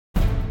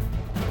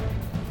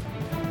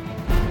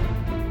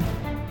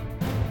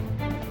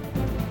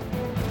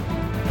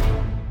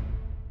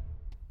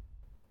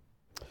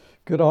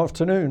Good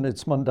afternoon.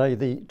 It's Monday,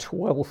 the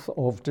 12th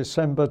of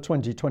December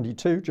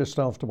 2022, just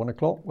after 1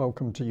 o'clock.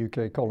 Welcome to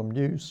UK Column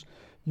News.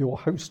 Your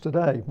host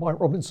today, Mike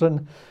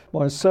Robinson,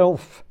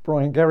 myself,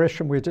 Brian Gerrish,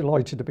 and we're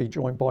delighted to be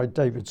joined by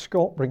David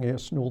Scott, bringing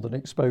us Northern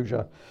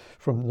Exposure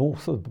from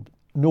north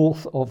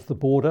of the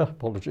border.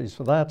 Apologies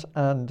for that.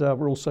 And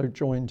we're also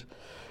joined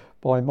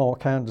by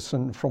Mark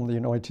Anderson from the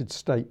United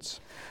States.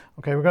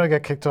 Okay, we're going to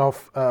get kicked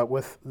off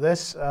with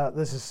this.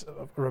 This is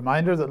a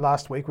reminder that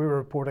last week we were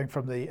reporting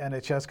from the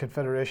NHS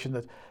Confederation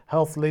that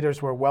health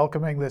leaders were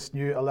welcoming this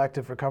new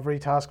elective recovery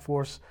task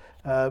force,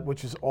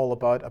 which is all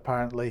about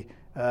apparently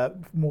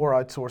more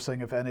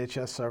outsourcing of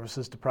NHS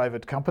services to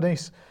private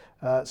companies.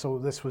 So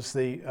this was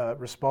the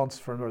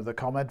response or the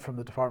comment from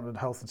the Department of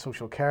Health and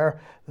Social Care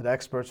that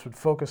experts would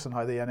focus on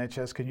how the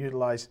NHS can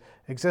utilise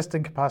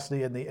existing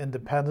capacity in the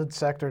independent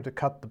sector to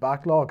cut the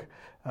backlog.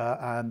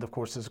 And of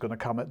course, this is going to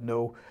come at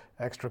no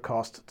extra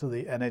cost to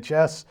the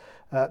NHS.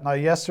 Now,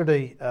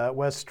 yesterday,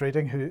 Wes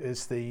Streeting, who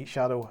is the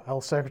Shadow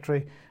Health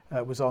Secretary,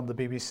 was on the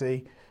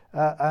BBC.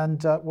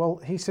 Well,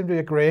 he seemed to be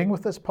agreeing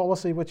with this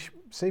policy, which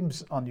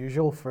seems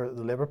unusual for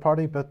the Labour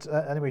Party. But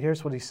anyway,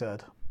 here's what he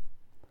said.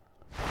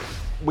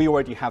 We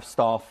already have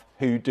staff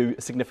who do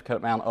a significant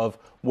amount of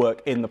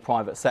work in the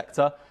private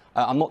sector.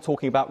 I'm not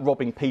talking about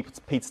robbing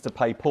Peter to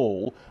pay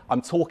Paul.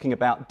 I'm talking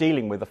about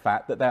dealing with the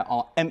fact that there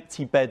are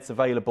empty beds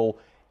available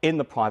in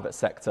the private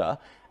sector.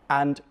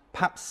 And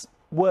perhaps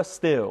worse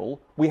still,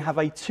 we have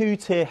a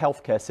two-tier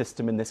healthcare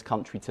system in this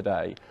country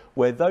today,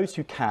 where those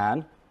who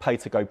can pay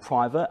to go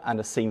private and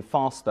are seen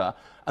faster,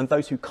 and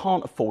those who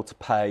can't afford to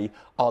pay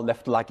are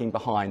left lagging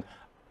behind.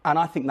 And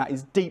I think that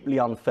is deeply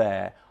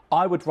unfair.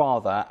 I would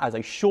rather, as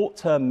a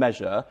short-term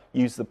measure,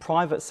 use the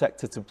private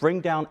sector to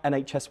bring down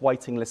NHS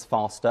waiting lists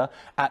faster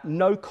at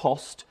no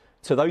cost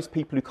to those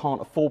people who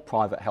can't afford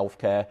private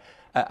healthcare,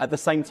 at the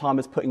same time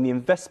as putting the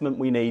investment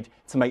we need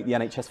to make the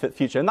NHS fit for the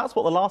future. And that's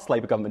what the last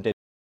Labour government did.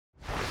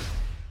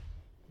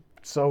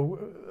 So,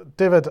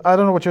 David, I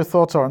don't know what your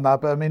thoughts are on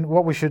that, but I mean,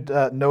 what we should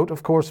note,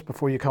 of course,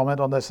 before you comment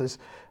on this is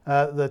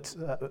that,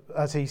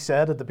 as he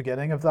said at the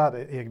beginning of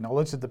that, he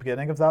acknowledged at the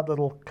beginning of that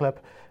little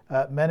clip,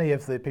 many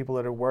of the people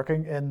that are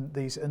working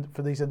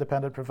for these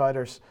independent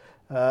providers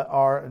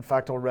are, in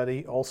fact,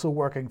 already also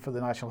working for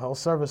the National Health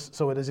Service.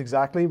 So it is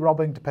exactly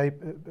robbing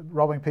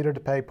Peter to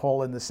pay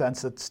Paul, in the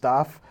sense that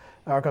staff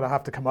are going to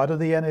have to come out of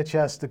the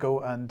NHS to go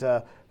and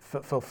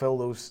fulfil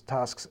those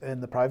tasks in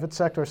the private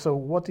sector. So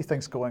what do you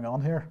think's going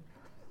on here?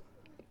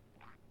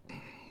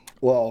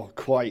 Well,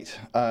 quite.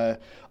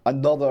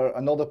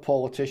 Another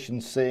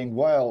politician saying,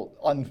 well,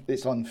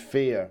 it's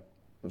unfair.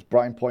 As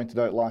Brian pointed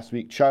out last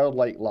week,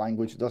 childlike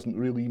language doesn't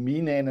really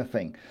mean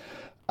anything.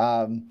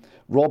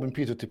 Robbing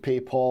Peter to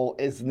pay Paul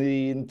is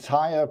the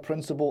entire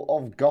principle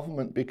of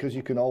government, because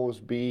you can always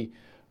be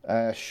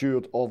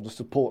assured of the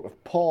support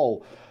of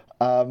Paul.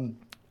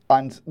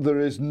 And there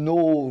is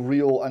no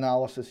real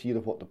analysis here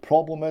of what the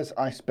problem is.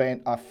 I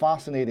spent a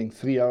fascinating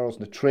 3 hours on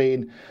the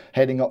train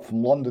heading up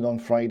from London on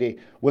Friday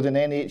with an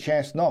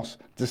NHS nurse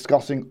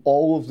discussing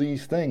all of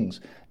these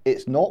things.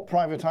 It's not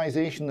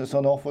privatisation that's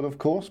on offer, of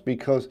course,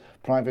 because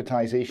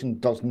privatisation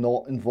does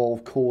not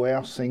involve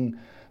coercing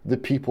the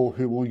people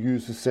who will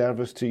use the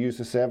service to use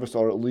the service,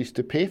 or at least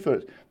to pay for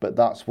it. But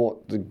that's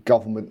what the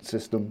government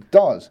system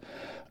does.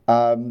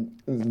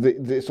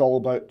 It's all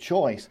about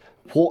choice.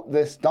 What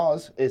this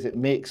does is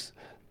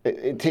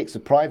it takes the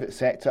private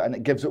sector and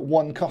it gives it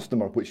one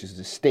customer, which is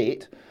the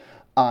state,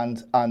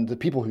 and the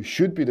people who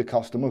should be the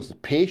customers, the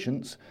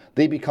patients,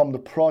 they become the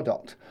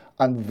product.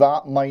 And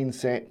that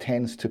mindset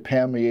tends to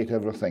permeate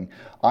everything.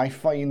 I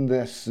find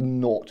this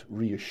not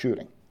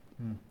reassuring.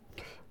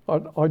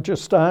 I'd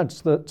just add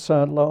that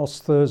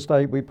last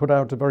Thursday we put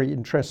out a very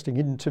interesting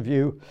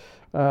interview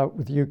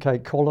with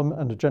UK Column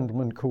and a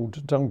gentleman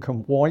called Duncan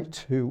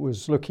White, who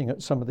was looking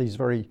at some of these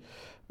very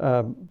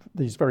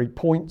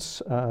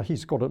points.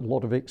 He's got a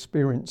lot of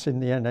experience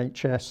in the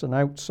NHS and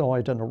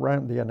outside and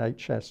around the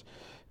NHS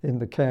in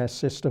the care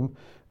system.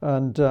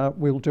 And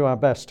we'll do our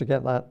best to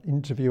get that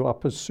interview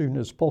up as soon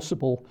as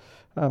possible.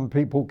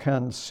 People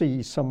can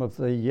see some of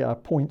the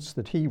points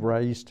that he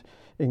raised,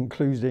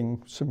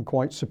 including some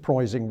quite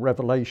surprising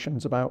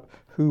revelations about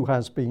who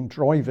has been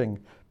driving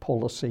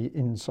policy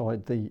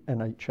inside the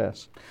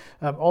NHS.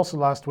 Also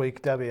last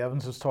week, Debbie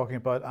Evans was talking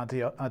about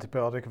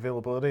antibiotic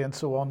availability and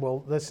so on. Well,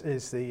 this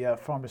is the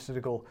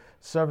Pharmaceutical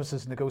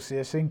Services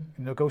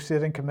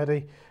Negotiating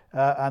Committee,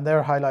 and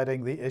they're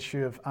highlighting the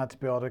issue of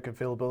antibiotic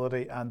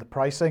availability and the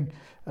pricing.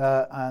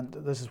 And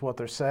this is what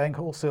they're saying.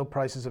 Wholesale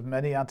prices of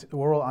many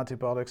oral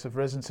antibiotics have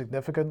risen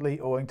significantly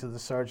owing to the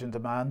surge in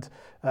demand.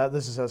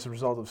 This is as a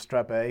result of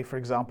Strep A, for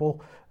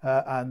example,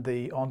 and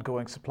the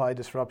ongoing supply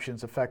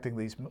disruptions affecting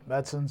these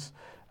medicines.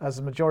 As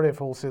the majority of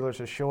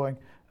wholesalers are showing,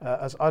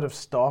 as out of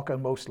stock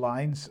on most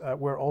lines,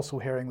 we're also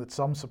hearing that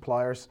some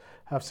suppliers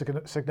have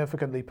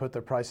significantly put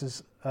their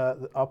prices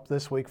up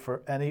this week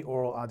for any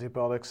oral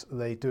antibiotics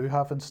they do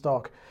have in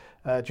stock.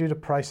 due to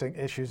pricing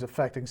issues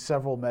affecting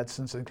several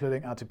medicines,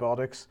 including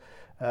antibiotics.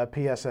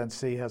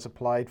 PSNC has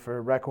applied for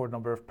a record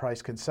number of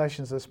price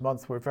concessions this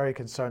month. We're very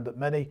concerned that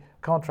many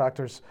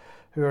contractors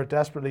who are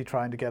desperately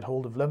trying to get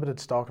hold of limited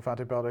stock of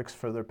antibiotics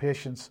for their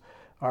patients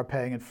are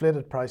paying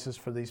inflated prices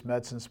for these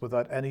medicines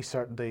without any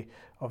certainty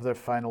of their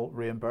final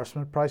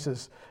reimbursement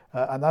prices.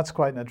 And that's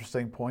quite an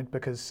interesting point,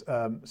 because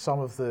some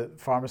of the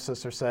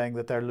pharmacists are saying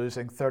that they're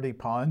losing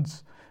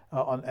 £30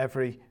 on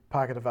every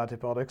packet of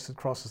antibiotics that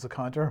crosses the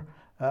counter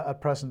at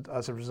present,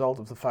 as a result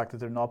of the fact that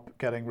they're not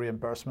getting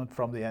reimbursement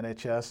from the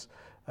NHS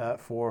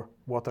for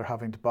what they're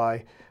having to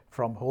buy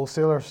from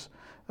wholesalers.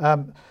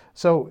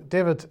 So,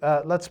 David,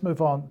 let's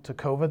move on to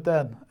COVID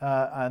then,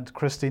 and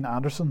Christine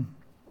Anderson.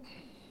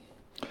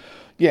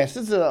 Yes,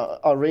 this is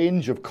a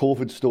range of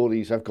COVID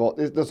stories I've got.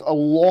 There's a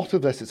lot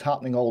of this that's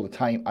happening all the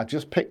time. I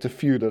just picked a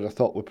few that I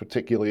thought were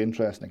particularly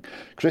interesting.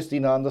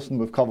 Christine Anderson,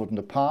 we've covered in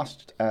the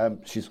past.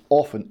 She's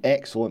often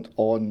excellent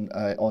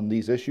on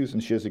these issues,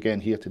 and she is again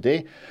here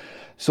today.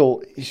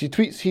 So she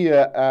tweets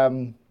here,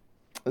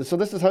 so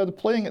this is how they're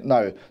playing it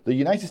now. The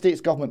United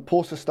States government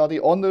posts a study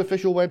on their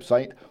official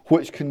website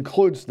which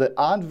concludes that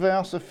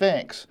adverse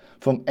effects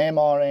from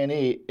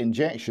mRNA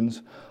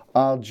injections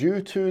are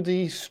due to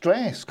the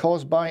stress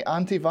caused by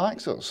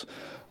anti-vaxxers.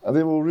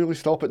 They will really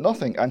stop at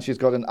nothing. And she's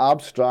got an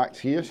abstract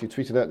here. She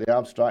tweeted out the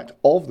abstract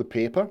of the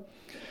paper.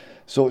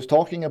 So it's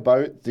talking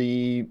about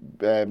the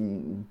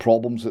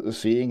problems that they're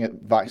seeing at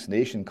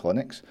vaccination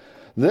clinics.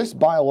 This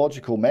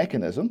biological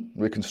mechanism,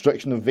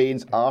 reconstriction of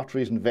veins,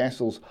 arteries and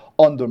vessels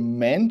under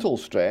mental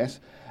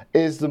stress,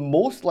 is the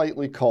most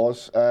likely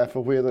cause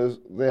for where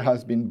there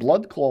has been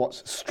blood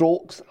clots,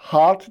 strokes,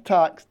 heart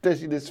attacks,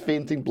 dizziness,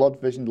 fainting, blood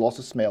vision, loss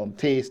of smell and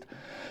taste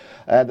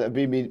that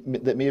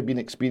may have been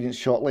experienced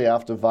shortly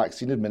after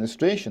vaccine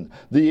administration.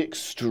 The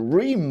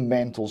extreme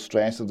mental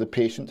stress of the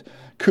patient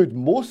could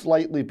most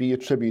likely be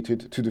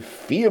attributed to the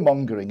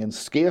fear-mongering and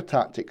scare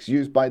tactics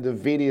used by the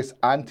various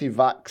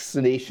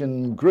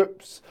anti-vaccination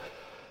groups.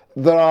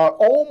 There are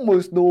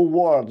almost no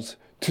words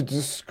to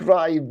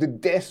describe the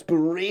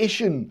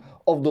desperation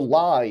of the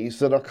lies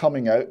that are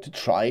coming out to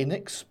try and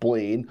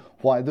explain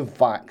why the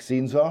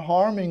vaccines are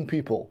harming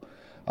people.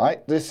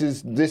 Right? This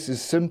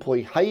is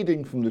simply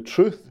hiding from the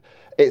truth.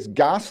 It's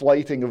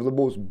gaslighting of the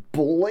most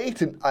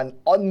blatant and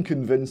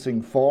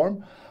unconvincing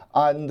form.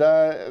 And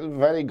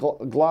very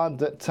glad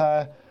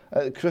that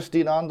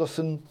Christine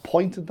Anderson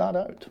pointed that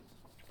out.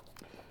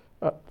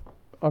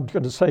 I'm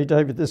going to say,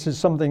 David, this is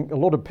something a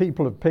lot of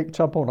people have picked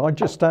up on. I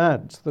just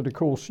add that, of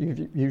course,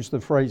 you've used the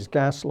phrase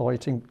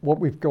gaslighting. What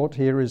we've got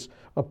here is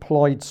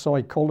applied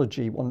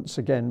psychology, once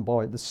again,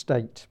 by the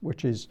state,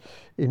 which is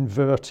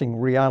inverting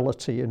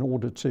reality in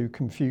order to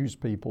confuse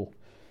people.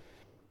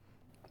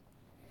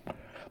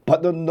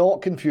 But they're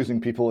not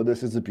confusing people, and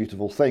this is a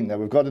beautiful thing. Now,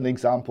 we've got an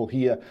example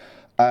here.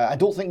 I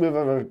don't think we've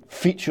ever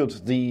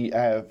featured the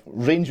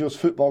Rangers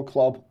Football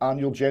Club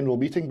annual general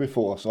meeting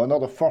before, so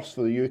another first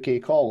for the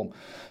UK column.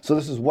 So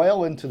this is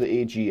well into the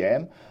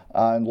AGM,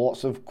 and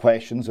lots of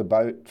questions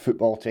about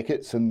football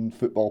tickets and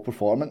football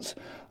performance.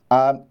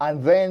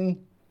 And then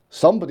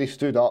somebody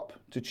stood up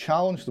to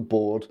challenge the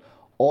board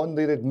on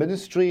their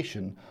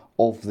administration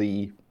of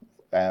the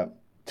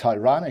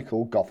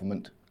tyrannical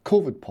government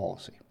COVID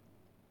policy.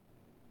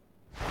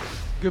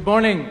 Good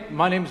morning,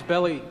 my name's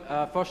Billy.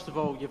 First of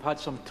all, you've had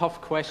some tough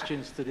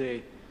questions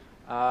today.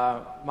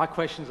 My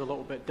question's a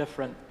little bit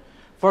different.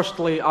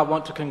 Firstly, I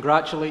want to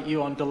congratulate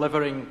you on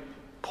delivering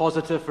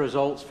positive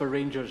results for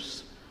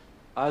Rangers.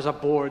 As a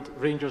board,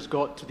 Rangers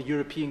got to the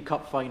European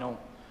Cup final.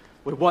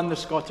 We won the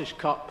Scottish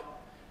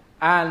Cup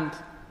and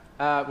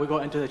we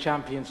got into the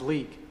Champions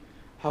League.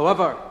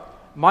 However,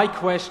 my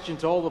question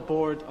to all the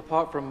board,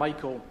 apart from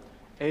Michael,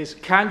 is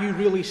can you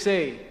really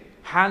say,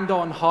 hand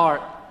on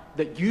heart,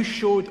 that you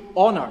showed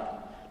honour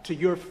to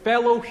your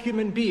fellow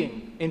human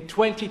being in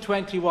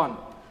 2021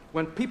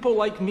 when people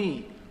like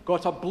me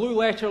got a blue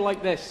letter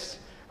like this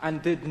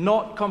and did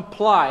not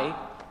comply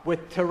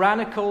with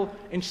tyrannical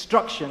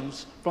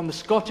instructions from the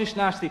Scottish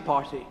Nazi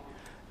Party?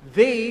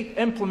 They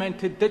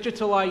implemented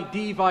digital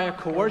ID via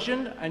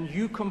coercion and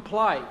you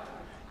complied.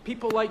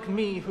 People like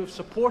me who have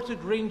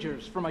supported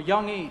Rangers from a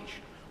young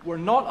age were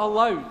not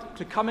allowed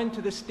to come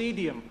into the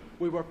stadium.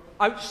 We were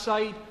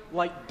outside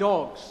like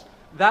dogs.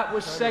 That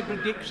was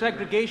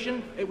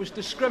segregation. It was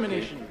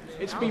discrimination.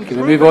 It's been.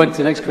 Can we move on to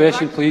the next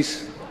question,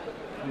 please?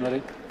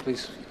 Murray,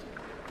 please.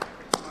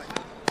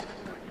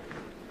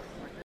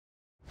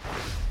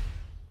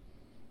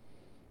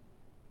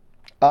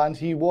 And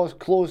he was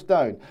closed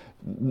down.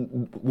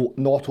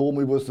 Not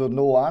only was there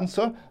no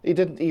answer, he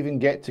didn't even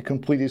get to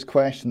complete his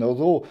question,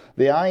 although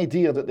the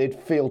idea that they'd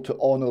failed to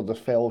honour their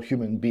fellow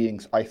human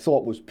beings, I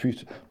thought was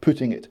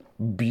putting it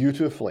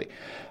beautifully.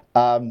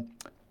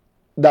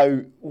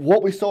 Now,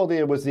 what we saw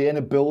there was the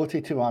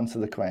inability to answer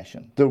the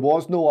question. There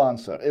was no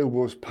answer. It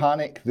was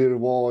panic. There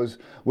was,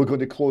 we're going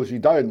to close you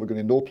down. We're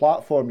going to no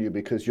platform you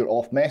because you're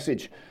off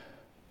message.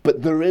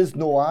 But there is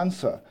no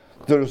answer.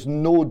 There's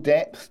no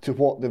depth to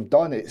what they've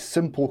done. It's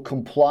simple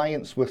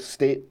compliance with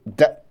state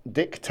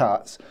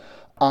diktats.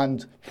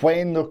 And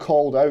when they're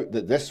called out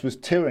that this was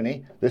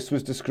tyranny, this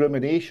was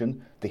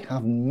discrimination, they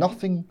have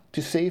nothing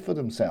to say for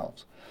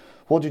themselves.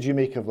 What did you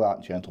make of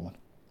that, gentlemen?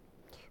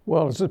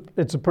 Well,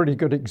 it's a pretty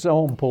good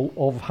example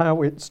of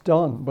how it's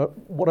done.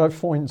 But what I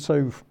find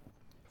so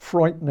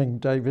frightening,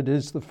 David,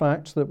 is the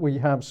fact that we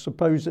have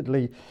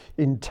supposedly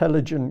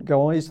intelligent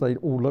guys, they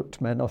all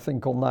looked men, I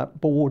think, on that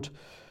board,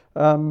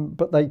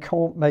 but they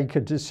can't make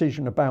a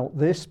decision about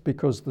this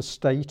because the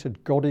state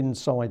had got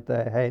inside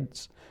their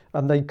heads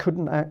and they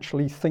couldn't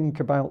actually think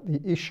about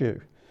the issue.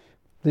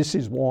 This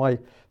is why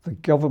the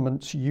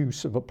government's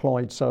use of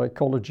applied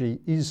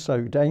psychology is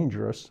so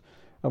dangerous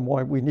and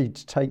why we need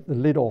to take the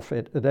lid off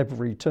it at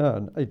every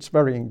turn. It's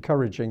very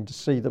encouraging to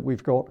see that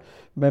we've got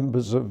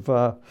members of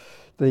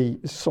the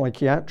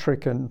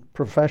psychiatric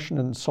profession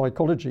and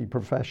psychology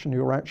profession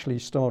who are actually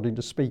starting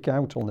to speak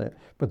out on it.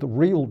 But the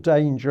real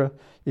danger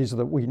is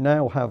that we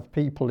now have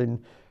people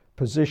in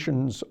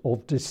positions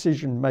of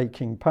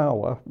decision-making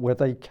power where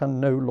they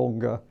can no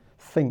longer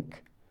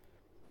think.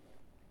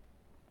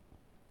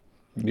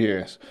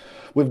 Yes.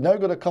 We've now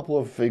got a couple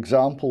of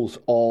examples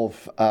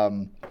of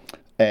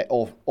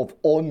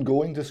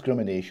ongoing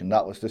discrimination.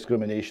 That was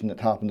discrimination that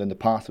happened in the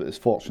past that has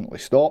fortunately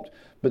stopped,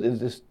 but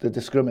the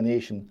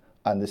discrimination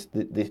and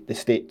the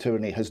state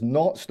tyranny has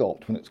not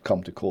stopped when it's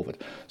come to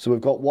COVID. So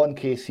we've got one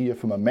case here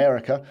from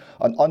America.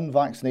 An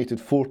unvaccinated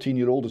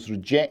 14-year-old is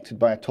rejected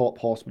by a top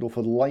hospital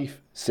for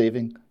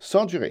life-saving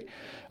surgery.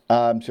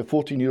 She's a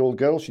 14-year-old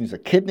girl. She needs a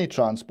kidney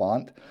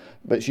transplant,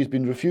 but she's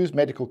been refused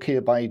medical care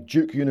by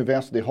Duke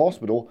University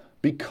Hospital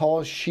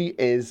because she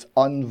is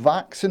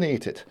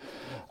unvaccinated.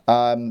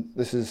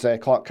 This is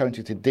Clark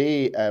County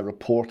Today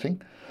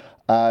reporting.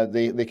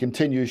 They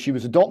continue. She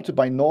was adopted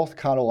by North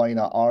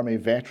Carolina Army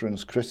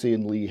veterans Chrissy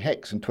and Lee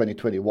Hicks in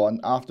 2021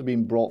 after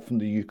being brought from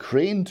the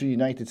Ukraine to the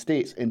United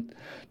States in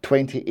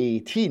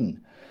 2018.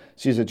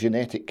 She has a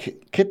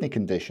genetic kidney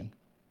condition.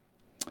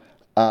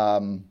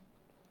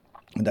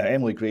 Now,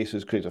 Emily Grace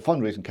has created a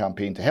fundraising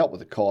campaign to help with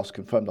the cost,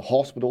 confirmed the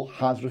hospital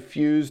has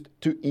refused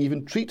to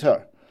even treat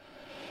her.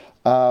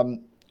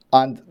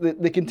 And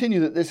they continue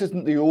that this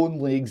isn't the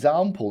only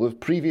example. The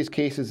previous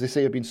cases, they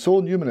say, have been so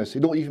numerous, they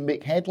don't even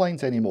make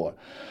headlines anymore.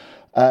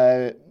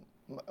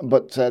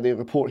 But they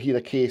report here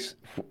a case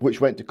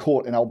which went to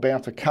court in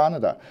Alberta,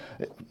 Canada,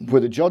 where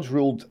the judge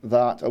ruled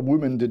that a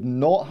woman did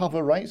not have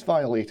her rights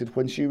violated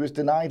when she was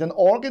denied an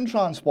organ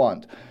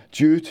transplant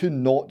due to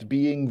not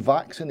being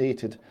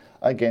vaccinated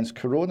against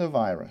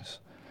coronavirus.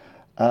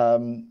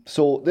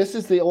 So this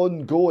is the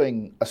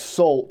ongoing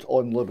assault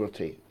on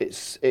liberty.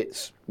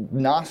 It's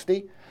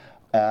nasty.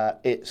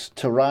 It's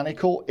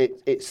tyrannical.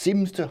 It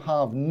seems to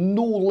have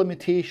no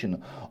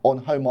limitation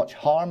on how much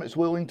harm it's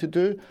willing to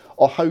do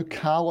or how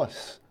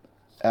callous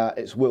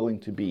it's willing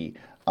to be.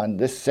 And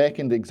this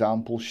second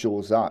example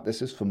shows that.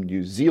 This is from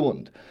New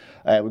Zealand.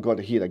 We've got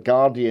to hear a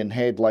Guardian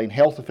headline: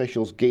 health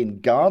officials gain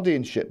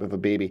guardianship of a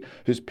baby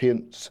whose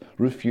parents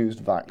refused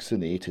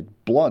vaccinated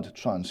blood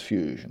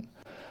transfusion.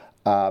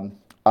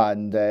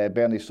 And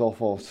Bernie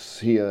Sophos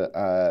here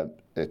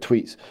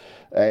tweets,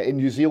 in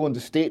New Zealand, the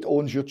state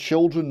owns your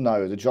children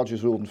now. The judge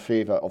has ruled in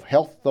favour of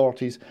health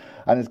authorities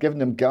and has given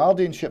them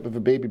guardianship of a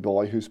baby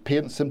boy whose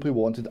parents simply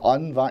wanted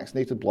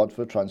unvaccinated blood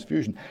for a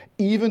transfusion,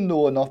 even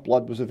though enough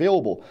blood was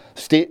available.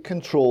 State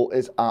control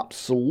is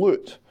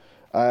absolute.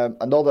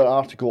 Another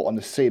article on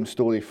the same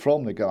story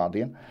from The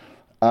Guardian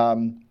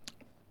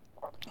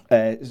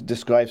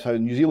describes how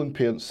New Zealand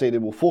parents say they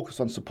will focus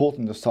on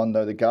supporting their son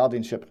now the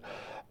guardianship,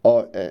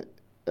 now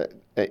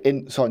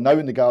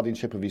in the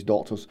guardianship of his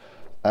daughters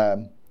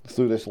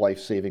through this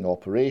life-saving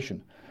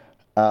operation.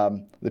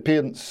 The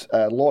parents'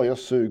 lawyer,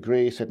 Sue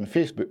Gray, said in a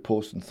Facebook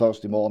post on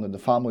Thursday morning the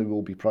family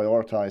will be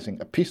prioritising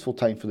a peaceful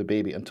time for the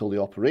baby until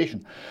the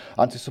operation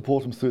and to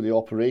support him through the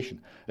operation.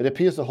 It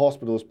appears the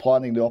hospital is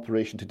planning the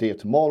operation today or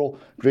tomorrow.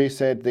 Gray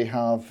said they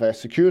have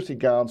security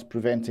guards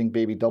preventing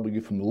baby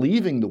W from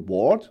leaving the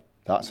ward.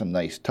 That's a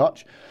nice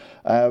touch.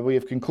 We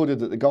have concluded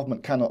that the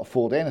government cannot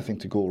afford anything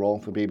to go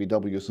wrong for baby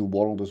W as the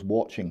world is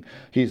watching.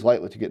 He is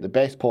likely to get the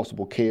best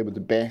possible care with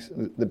the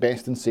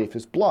best and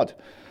safest blood.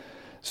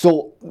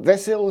 So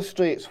this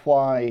illustrates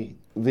why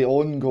the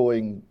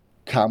ongoing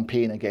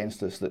campaign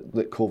against us that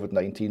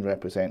COVID-19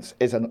 represents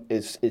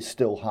is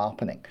still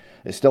happening.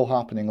 It's still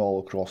happening all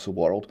across the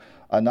world,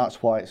 and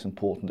that's why it's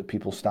important that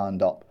people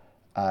stand up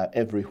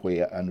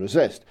everywhere and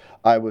resist.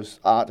 I was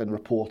at and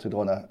reported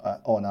on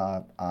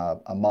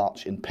a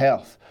march in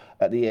Perth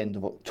at the end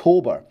of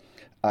October,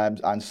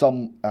 and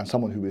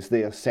someone who was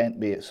there sent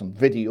me some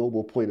video.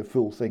 We'll play the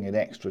full thing in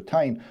extra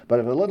time, but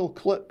I have a little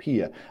clip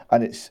here,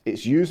 and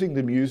it's using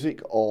the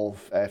music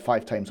of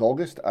 5 Times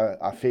August,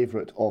 a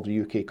favourite of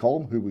the UK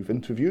column, who we've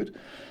interviewed,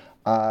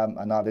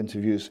 and that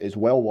interview is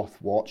well worth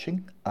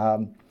watching.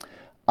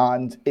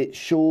 And it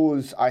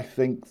shows, I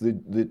think,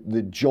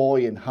 the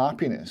joy and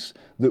happiness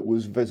that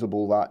was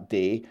visible that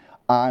day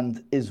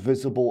and is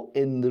visible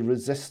in the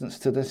resistance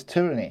to this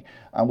tyranny.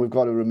 And we've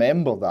got to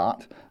remember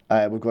that.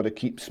 We've got to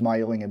keep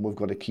smiling and we've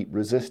got to keep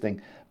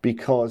resisting,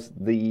 because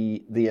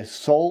the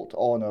assault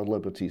on our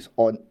liberties,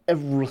 on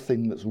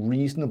everything that's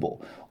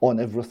reasonable, on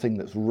everything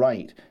that's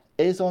right,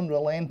 is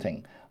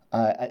unrelenting.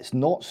 It's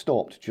not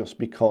stopped just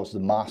because the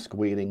mask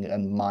wearing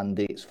and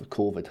mandates for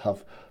COVID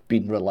have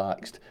been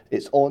relaxed.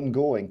 It's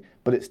ongoing,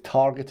 but it's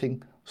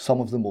targeting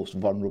some of the most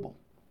vulnerable.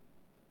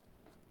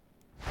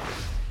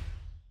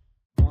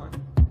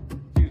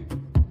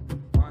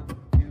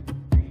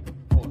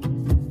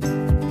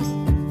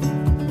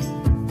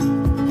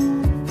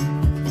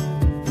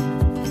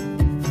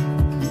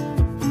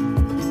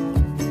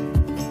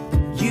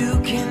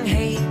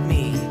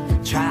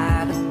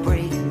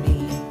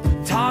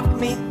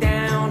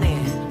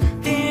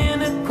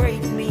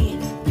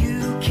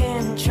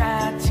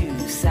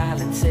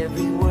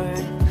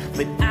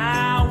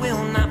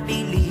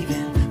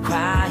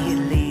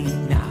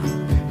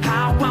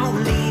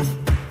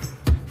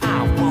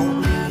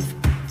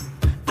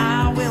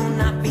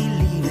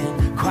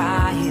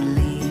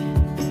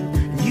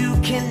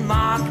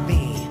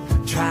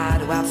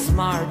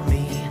 Outsmart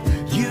me,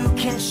 you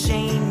can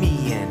shame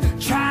me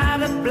and try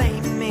to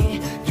blame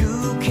me.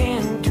 You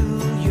can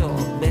do your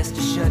best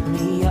to shut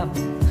me up,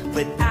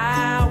 but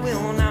I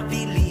will not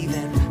be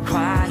leaving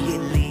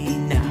quietly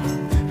now.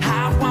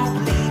 I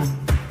won't leave,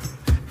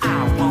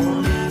 I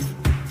won't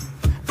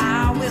leave,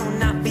 I will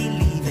not be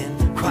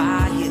leaving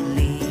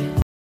quietly.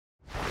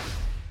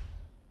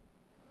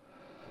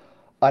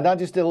 And that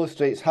just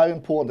illustrates how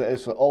important it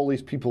is for all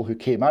these people who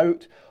came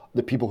out,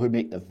 the people who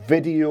make the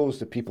videos,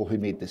 the people who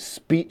made the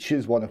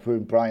speeches, one of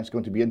whom Brian's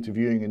going to be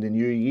interviewing in the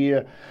new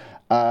year,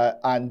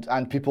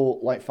 and people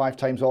like 5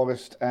 Times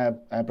August,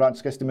 Brad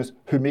Skistimus,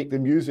 who make the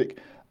music.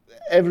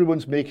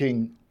 Everyone's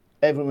making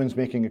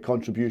a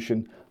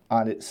contribution,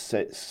 and it's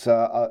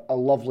a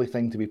lovely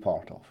thing to be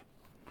part of.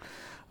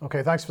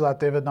 Okay, thanks for that,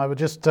 David. And I would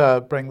just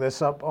bring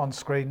this up on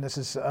screen. This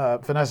is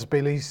Vanessa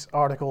Beeley's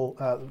article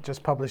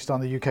just published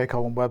on the UK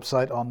Column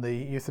website on the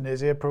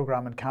euthanasia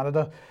programme in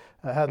Canada.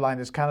 The headline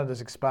is Canada's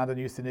expanding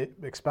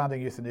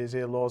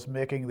euthanasia laws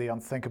making the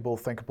unthinkable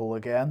thinkable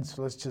again.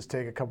 So let's just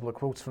take a couple of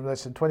quotes from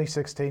this. In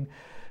 2016,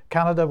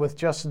 Canada, with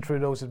Justin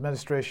Trudeau's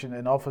administration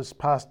in office,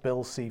 passed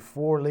Bill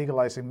C-4,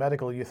 legalising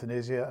medical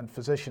euthanasia and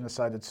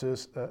physician-assisted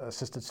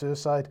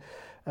suicide,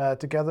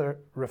 together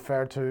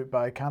referred to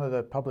by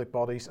Canada public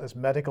bodies as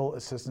Medical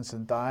Assistance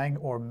in Dying,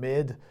 or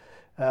MAID.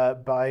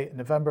 By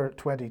November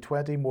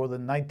 2020, more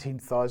than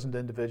 19,000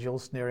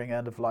 individuals nearing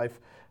end of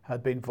life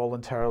had been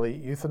voluntarily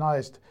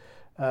euthanized.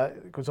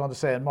 It goes on to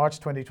say, in March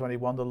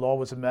 2021, the law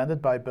was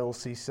amended by Bill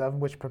C-7,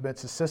 which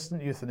permits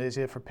assisted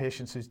euthanasia for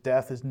patients whose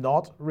death is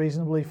not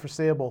reasonably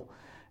foreseeable.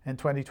 In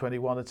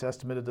 2021, it's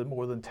estimated that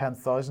more than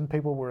 10,000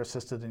 people were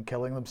assisted in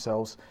killing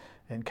themselves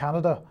in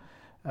Canada.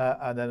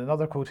 And then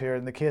another quote here,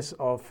 in the case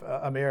of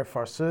Amir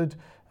Farsood,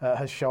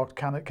 has shocked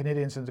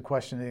Canadians into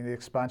questioning the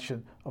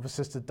expansion of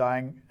assisted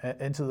dying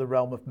into the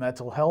realm of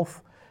mental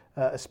health,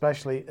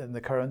 especially in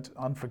the current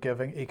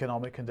unforgiving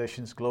economic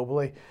conditions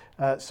globally.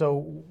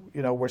 So,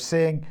 we're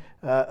seeing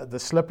the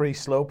slippery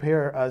slope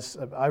here. As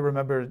I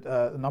remember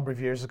a number of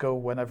years ago,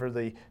 whenever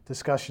the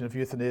discussion of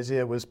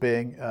euthanasia was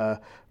being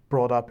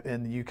brought up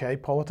in the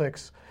UK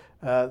politics,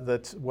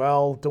 that,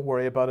 well, don't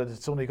worry about it.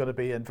 It's only going to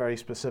be in very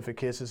specific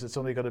cases. It's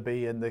only going to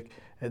be in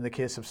the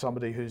case of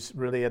somebody who's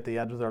really at the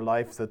end of their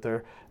life, that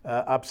they're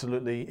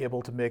absolutely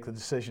able to make the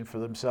decision for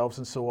themselves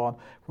and so on.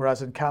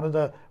 Whereas in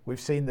Canada, we've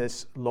seen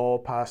this law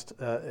passed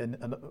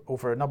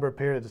over a number of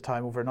periods of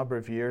time, over a number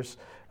of years,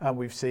 and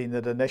we've seen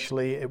that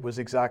initially it was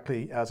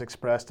exactly as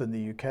expressed in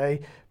the UK,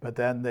 but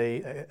then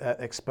they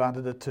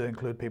expanded it to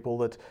include people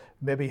that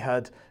maybe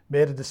had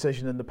made a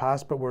decision in the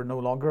past but were no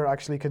longer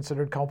actually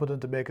considered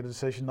competent to make a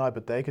decision now,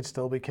 but they could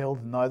still be killed.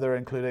 And now they're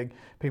including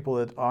people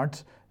that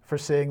aren't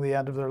foreseeing the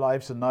end of their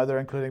lives, and now they're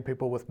including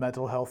people with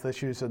mental health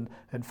issues. And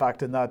in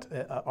fact, in that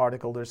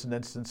article, there's an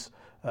instance,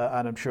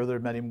 and I'm sure there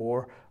are many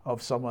more,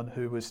 of someone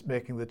who was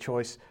making the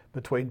choice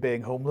between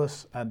being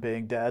homeless and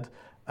being dead.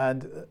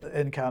 And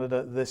in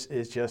Canada, this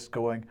is just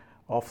going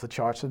off the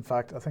charts. In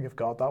fact, I think I've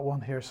got that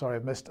one here. Sorry,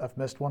 I've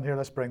missed one here.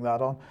 Let's bring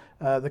that on.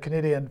 The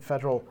Canadian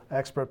Federal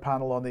Expert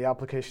Panel on the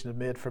application of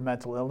MAID for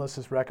mental illness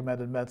has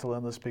recommended mental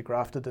illness be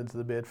grafted into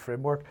the MAID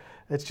framework.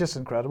 It's just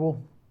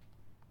incredible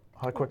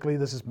how quickly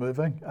this is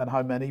moving and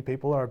how many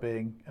people are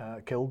being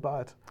killed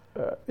by it.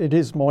 It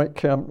is,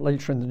 Mike.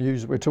 Later in the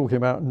news, we're talking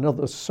about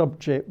another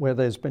subject where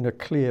there's been a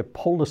clear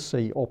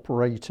policy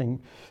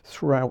operating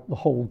throughout the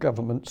whole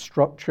government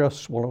structure,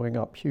 swallowing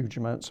up huge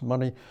amounts of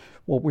money.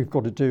 What we've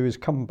got to do is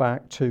come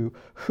back to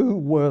who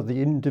were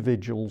the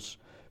individuals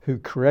who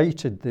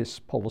created this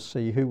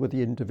policy, who were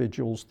the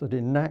individuals that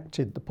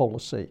enacted the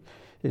policy.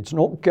 It's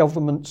not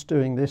governments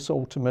doing this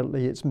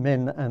ultimately, it's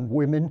men and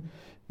women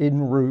in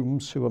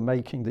rooms who are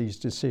making these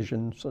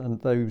decisions,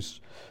 and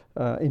those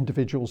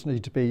individuals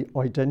need to be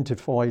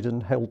identified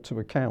and held to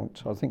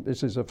account. I think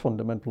this is a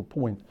fundamental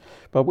point.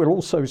 But we'll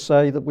also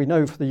say that we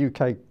know for the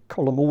UK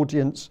column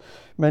audience,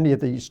 many of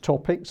these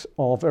topics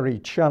are very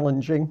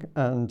challenging,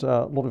 and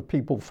a lot of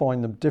people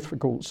find them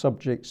difficult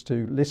subjects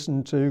to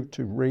listen to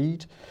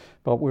read.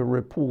 But we're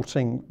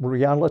reporting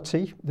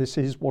reality. This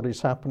is what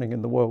is happening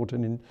in the world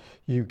and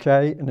in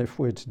UK, and if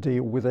we're to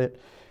deal with it,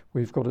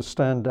 we've got to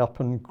stand up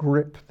and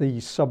grip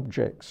these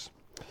subjects.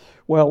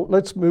 Well,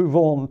 let's move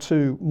on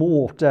to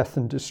more death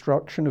and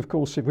destruction. Of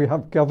course, if we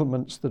have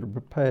governments that are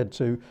prepared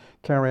to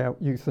carry out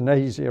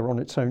euthanasia on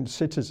its own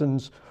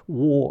citizens,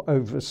 war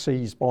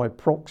overseas by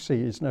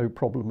proxy is no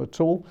problem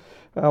at all.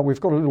 We've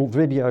got a little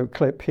video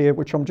clip here,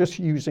 which I'm just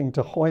using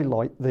to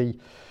highlight the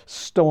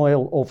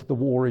style of the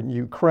war in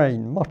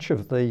Ukraine. Much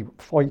of the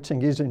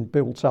fighting is in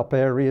built-up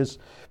areas,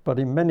 but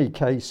in many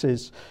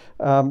cases,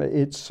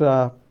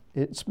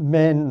 it's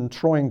men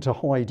trying to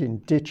hide in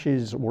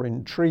ditches or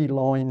in tree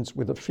lines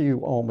with a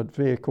few armoured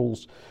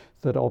vehicles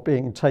that are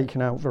being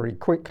taken out very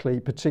quickly,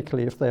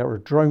 particularly if there are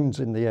drones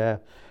in the air.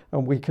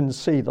 And we can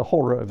see the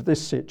horror of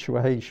this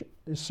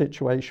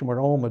situation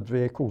where armoured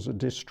vehicles are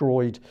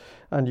destroyed,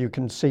 and you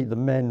can see the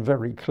men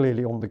very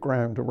clearly on the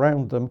ground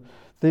around them.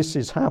 This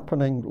is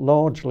happening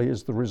largely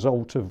as the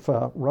result of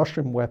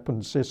Russian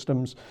weapon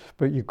systems,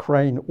 but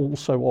Ukraine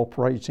also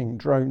operating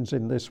drones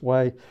in this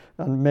way,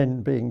 and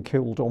men being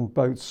killed on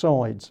both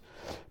sides.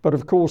 But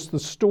of course, the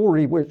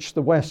story which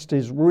the West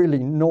is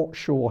really not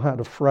sure how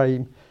to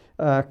frame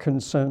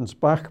concerns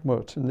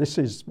Bakhmut, and this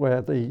is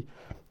where the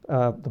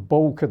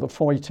bulk of the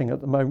fighting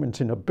at the moment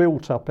in a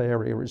built-up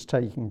area is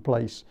taking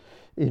place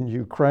in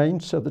Ukraine.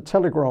 So the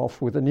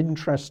Telegraph with an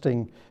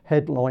interesting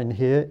headline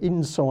here: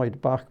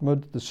 inside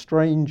Bakhmut, the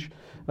strange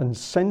and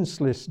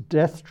senseless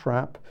death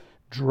trap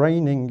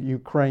draining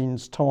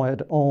Ukraine's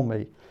tired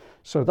army.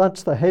 So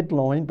that's the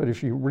headline, but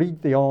if you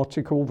read the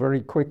article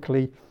very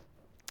quickly,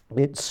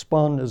 it's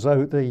spun as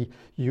though the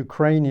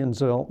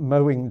Ukrainians are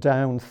mowing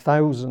down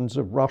thousands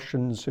of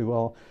Russians who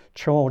are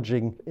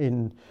charging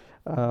in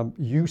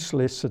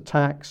useless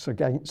attacks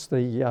against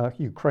the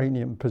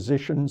Ukrainian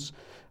positions.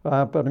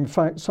 But in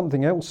fact,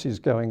 something else is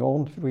going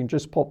on. If we can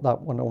just pop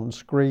that one on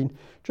screen.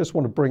 Just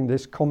want to bring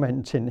this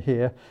comment in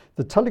here.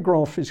 The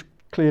Telegraph is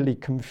clearly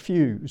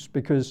confused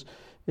because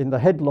in the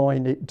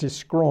headline it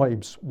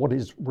describes what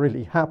is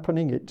really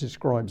happening. It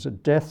describes a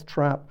death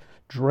trap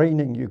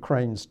draining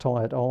Ukraine's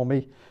tired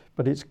army.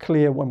 But it's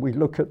clear when we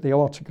look at the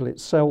article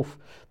itself,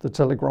 the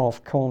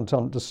Telegraph can't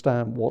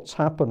understand what's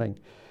happening.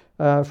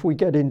 If we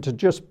get into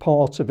just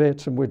part of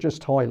it, and we'll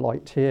just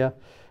highlight here,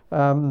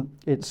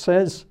 it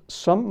says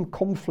some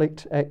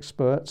conflict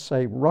experts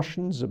say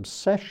Russians'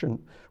 obsession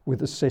with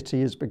the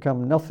city has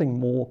become nothing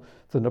more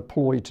than a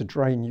ploy to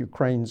drain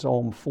Ukraine's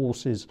armed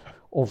forces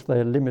of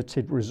their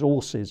limited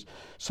resources.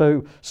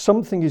 So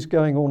something is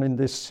going on in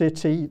this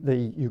city.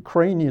 The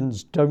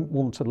Ukrainians don't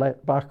want to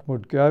let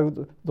Bakhmut go.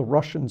 The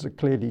Russians are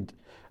clearly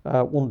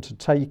want to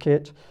take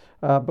it.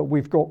 But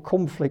we've got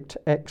conflict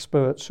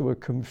experts who are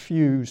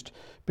confused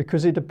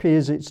because it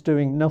appears it's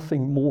doing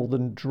nothing more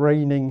than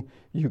draining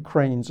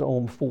Ukraine's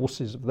armed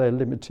forces of their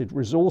limited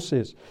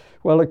resources.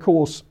 Well, of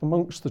course,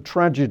 amongst the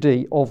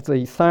tragedy of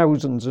the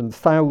thousands and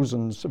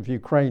thousands of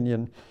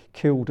Ukrainian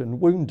killed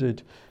and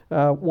wounded,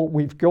 what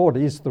we've got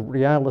is the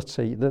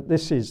reality that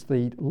this is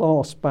the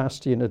last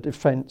bastion of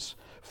defence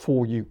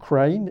for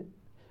Ukraine.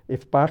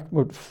 If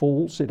Bakhmut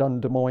falls, it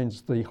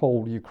undermines the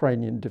whole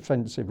Ukrainian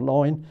defensive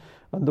line.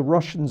 And the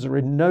Russians are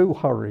in no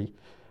hurry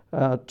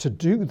to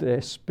do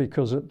this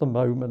because at the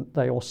moment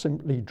they are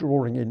simply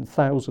drawing in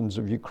thousands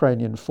of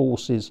Ukrainian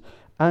forces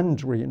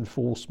and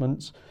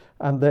reinforcements,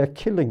 and they're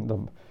killing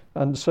them.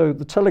 And so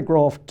the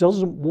Telegraph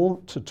doesn't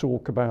want to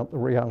talk about the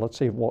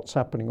reality of what's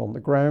happening on the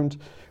ground.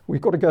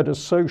 We've got to go to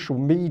social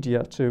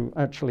media to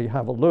actually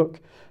have a look.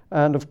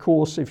 And of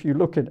course, if you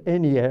look at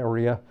any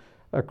area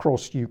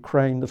across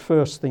Ukraine, the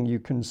first thing you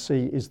can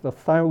see is the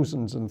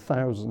thousands and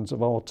thousands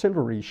of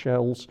artillery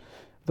shells.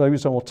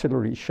 Those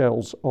artillery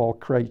shells are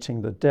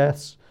creating the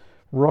deaths.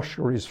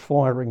 Russia is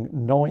firing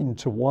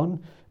 9-1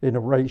 in a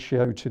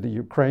ratio to the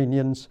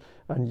Ukrainians,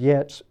 and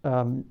yet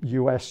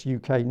US,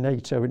 UK,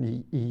 NATO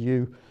and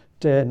EU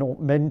dare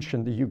not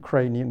mention the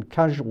Ukrainian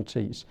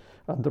casualties.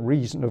 And the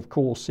reason, of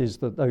course, is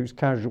that those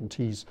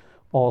casualties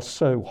are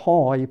so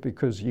high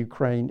because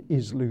Ukraine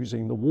is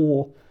losing the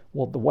war.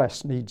 What the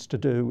West needs to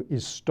do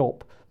is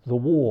stop the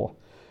war.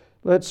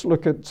 Let's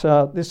look at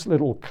this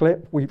little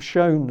clip. We've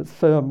shown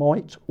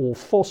thermite or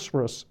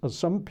phosphorus, as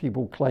some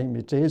people claim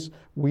it is.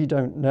 We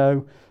don't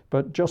know,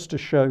 but just to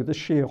show the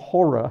sheer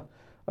horror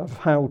of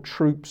how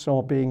troops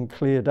are being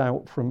cleared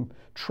out from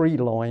tree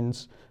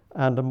lines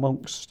and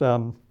amongst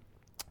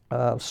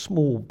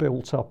small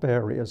built-up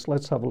areas.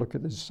 Let's have a look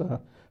at this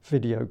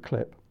video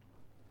clip.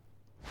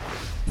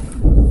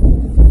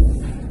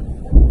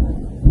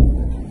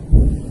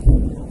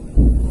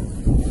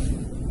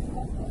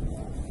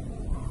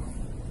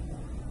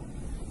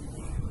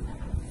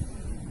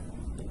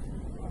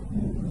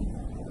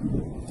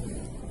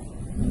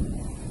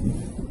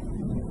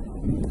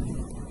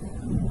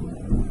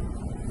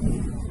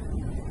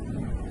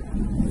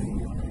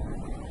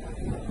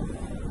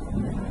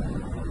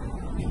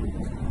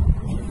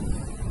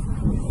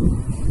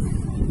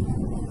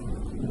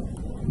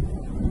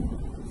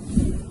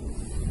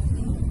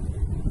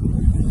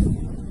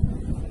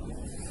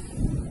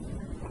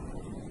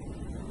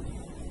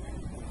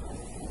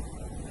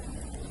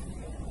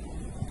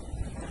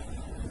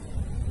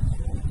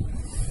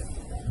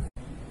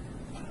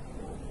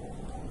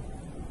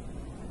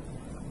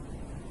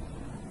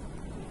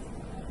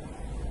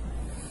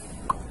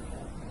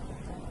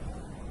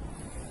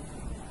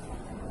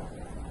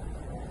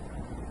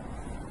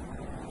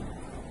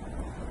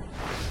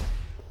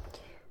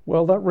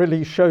 Well, that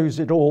really shows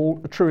it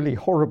all, a truly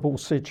horrible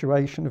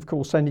situation. Of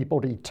course,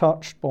 anybody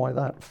touched by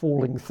that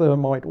falling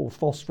thermite or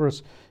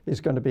phosphorus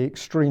is going to be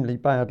extremely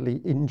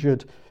badly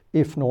injured,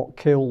 if not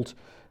killed.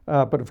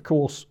 But of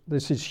course,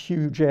 this is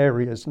huge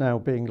areas now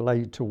being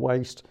laid to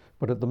waste.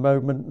 But at the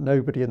moment,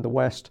 nobody in the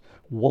West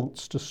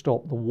wants to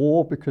stop the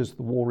war because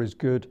the war is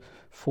good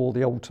for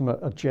the ultimate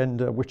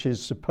agenda, which is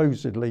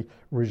supposedly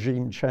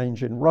regime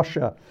change in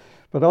Russia.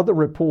 But other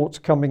reports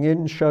coming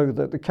in show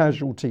that the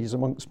casualties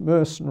amongst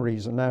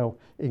mercenaries are now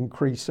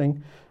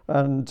increasing.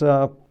 And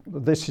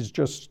this is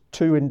just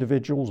two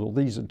individuals, or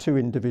these are two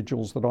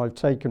individuals that I've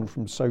taken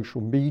from social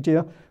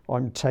media.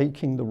 I'm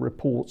taking the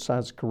reports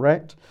as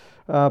correct.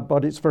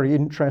 But it's very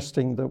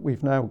interesting that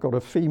we've now got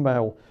a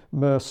female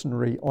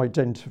mercenary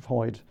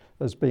identified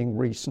as being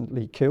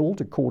recently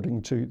killed,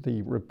 according to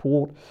the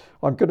report.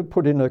 I'm going to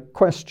put in a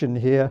question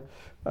here,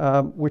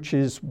 which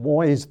is,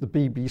 why is the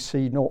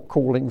BBC not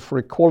calling for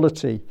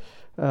equality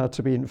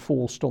to be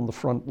enforced on the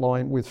front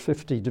line with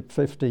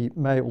 50-50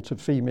 male to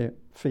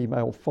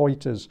female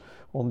fighters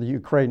on the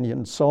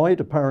Ukrainian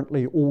side?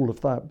 Apparently all of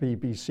that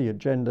BBC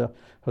agenda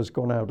has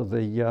gone out of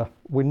the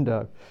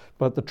window.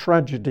 But the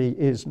tragedy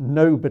is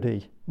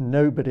nobody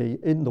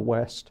in the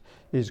West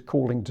is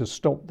calling to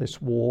stop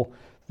this war.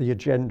 The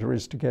agenda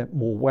is to get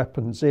more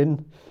weapons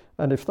in.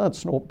 And if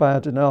that's not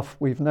bad enough,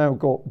 we've now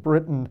got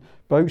Britain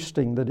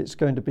boasting that it's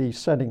going to be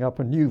setting up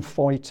a new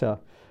fighter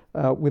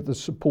with the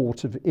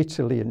support of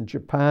Italy and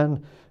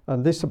Japan.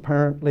 And this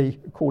apparently,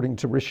 according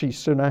to Rishi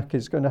Sunak,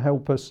 is going to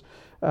help us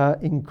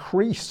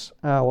increase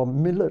our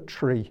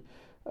military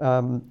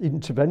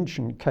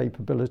intervention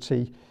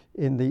capability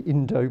in the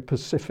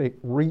Indo-Pacific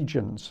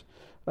regions.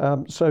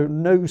 So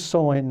no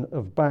sign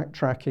of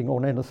backtracking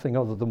on anything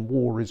other than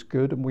war is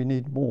good, and we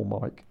need more,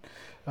 Mike.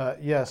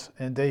 Yes,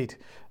 indeed.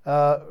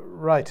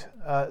 Right,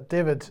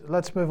 David,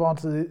 let's move on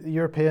to the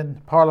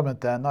European Parliament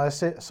then. Now, I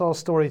saw a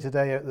story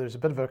today, there's a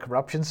bit of a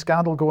corruption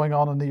scandal going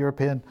on in the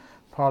European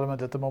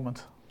Parliament at the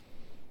moment.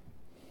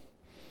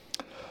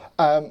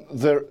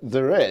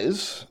 There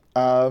is,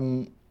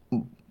 but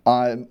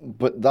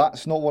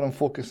that's not what I'm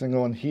focusing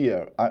on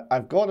here.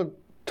 I've got a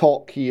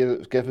talk here that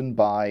was given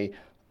by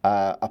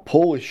a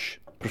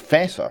Polish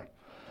professor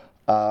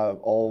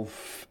of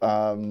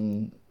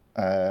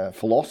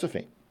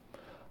philosophy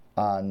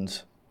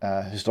and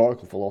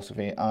historical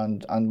philosophy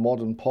and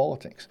modern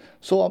politics.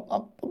 So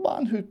a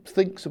man who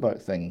thinks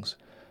about things.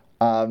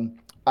 And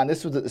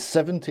this was at the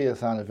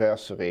 70th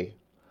anniversary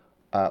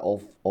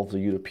of the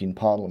European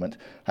Parliament.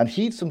 And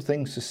he had some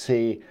things to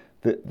say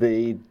that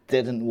they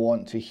didn't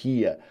want to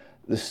hear.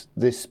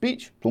 This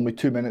speech, only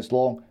 2 minutes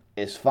long,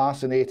 is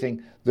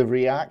fascinating. The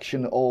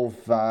reaction of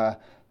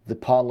the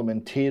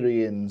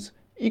parliamentarians,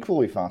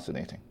 equally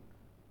fascinating.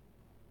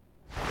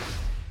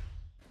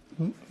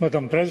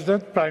 Madam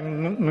President,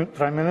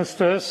 Prime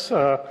Ministers,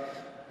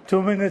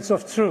 2 minutes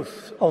of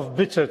truth, of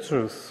bitter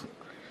truth.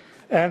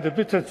 And the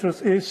bitter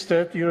truth is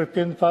that the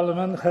European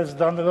Parliament has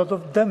done a lot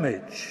of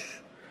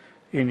damage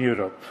in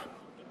Europe.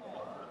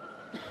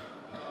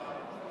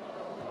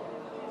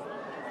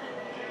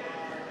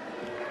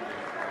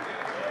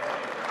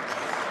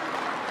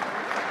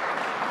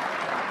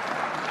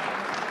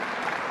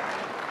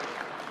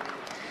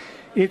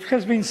 It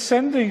has been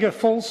sending a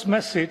false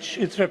message.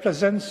 It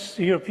represents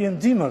the European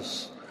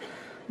demos.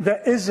 There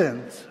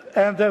isn't,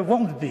 and there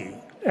won't be,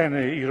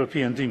 any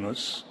European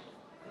demos.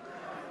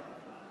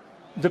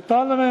 The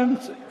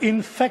Parliament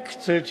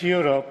infected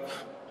Europe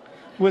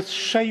with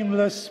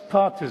shameless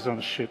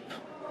partisanship.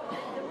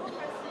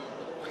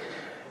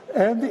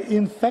 And the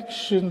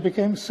infection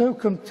became so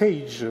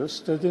contagious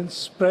that it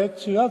spread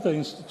to other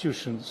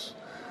institutions,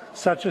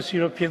 such as the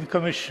European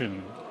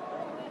Commission.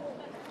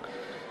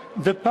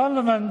 The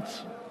Parliament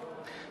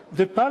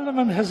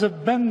has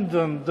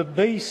abandoned the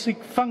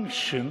basic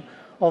function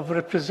of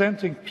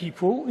representing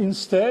people.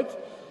 Instead,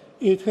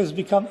 it has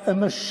become a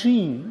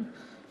machine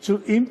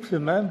to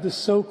implement the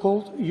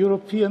so-called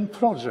European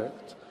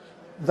project,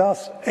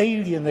 thus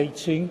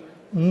alienating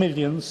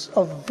millions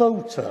of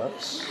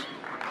voters.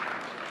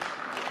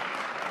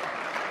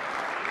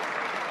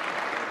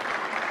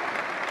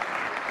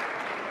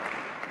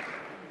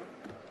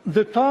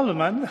 The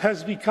Parliament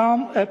has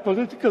become a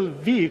political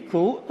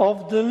vehicle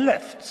of the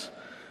left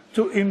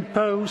to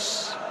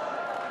impose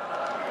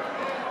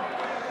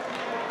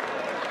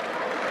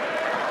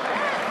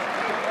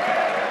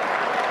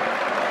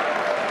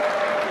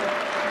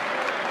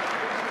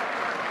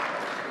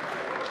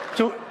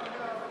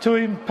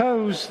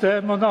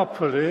their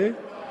monopoly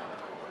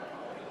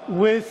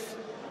with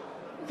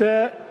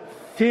their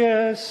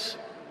fierce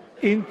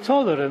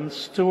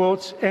intolerance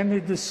towards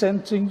any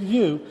dissenting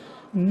view.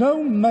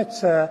 No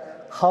matter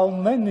how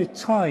many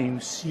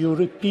times you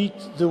repeat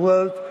the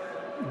word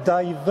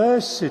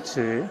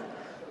diversity,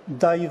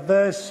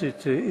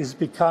 diversity is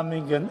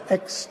becoming an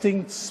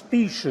extinct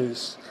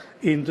species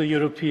in the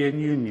European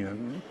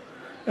Union,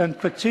 and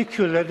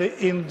particularly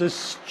in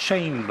this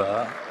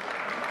chamber.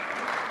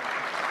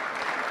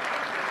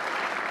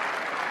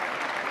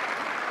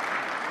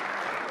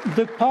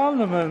 The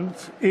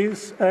Parliament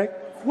is a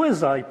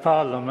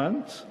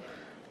quasi-parliament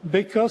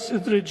because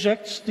it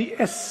rejects the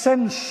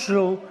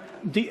essential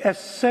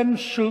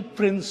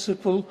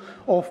principle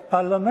of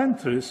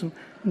parliamentarism,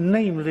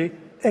 namely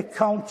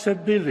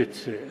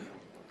accountability.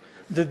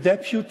 The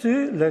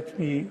deputy, let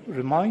me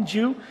remind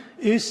you,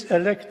 is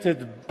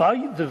elected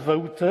by the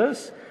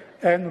voters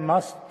and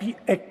must be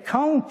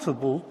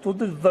accountable to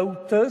the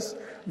voters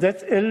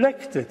that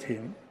elected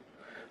him.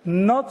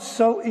 Not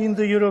so in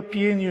the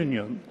European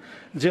Union.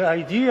 The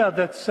idea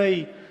that,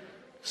 say,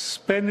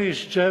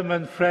 Spanish,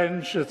 German,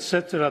 French,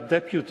 etc.,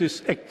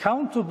 deputies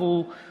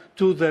accountable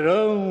to their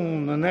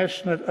own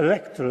national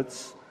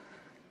electorates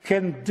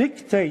can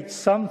dictate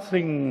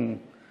something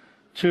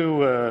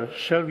to,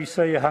 shall we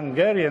say, a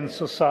Hungarian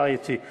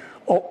society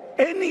or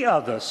any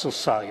other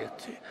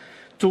society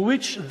to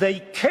which they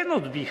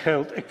cannot be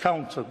held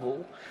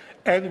accountable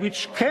and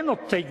which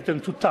cannot take them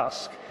to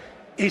task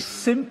is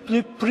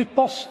simply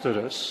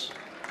preposterous.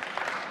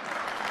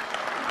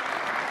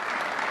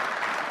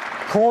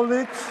 Call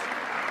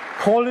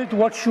it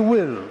what you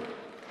will,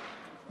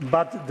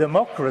 but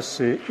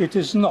democracy it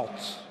is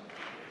not.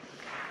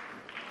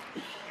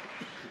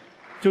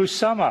 To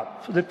sum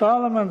up, the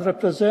Parliament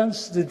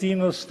represents the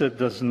demos that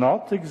does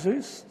not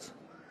exist,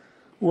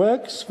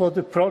 works for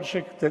the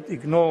project that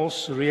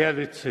ignores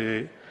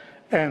reality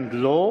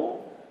and law,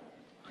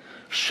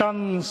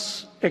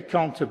 shuns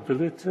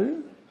accountability,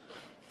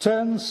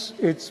 turns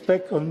its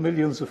back on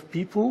millions of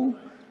people,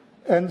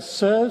 and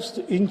serves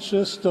the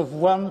interest of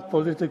one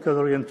political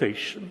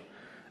orientation.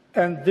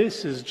 And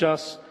this is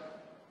just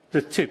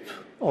the tip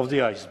of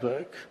the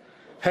iceberg.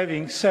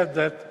 Having said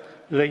that,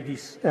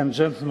 ladies and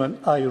gentlemen,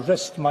 I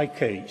rest my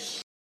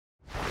case.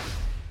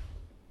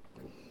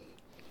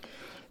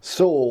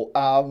 So,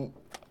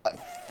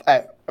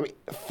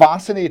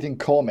 fascinating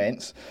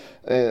comments.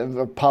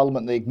 A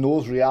parliament that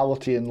ignores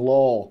reality and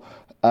law.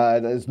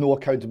 There's no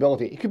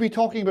accountability. He could be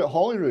talking about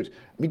Holyrood.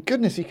 I mean,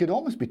 goodness, he could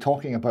almost be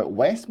talking about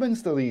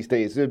Westminster these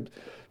days.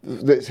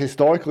 That's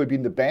historically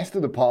been the best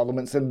of the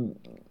parliaments, and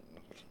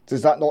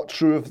is that not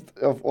true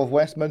of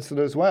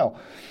Westminster as well?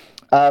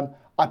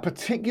 I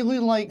particularly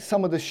like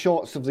some of the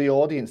shots of the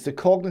audience, the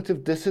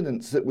cognitive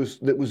dissonance that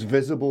was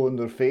visible in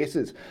their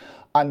faces.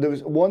 And there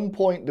was one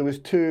point, there was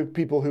two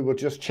people who were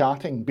just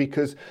chatting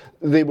because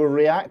they were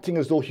reacting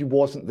as though he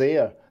wasn't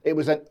there. It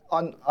was an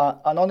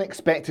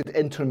unexpected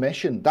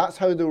intermission. That's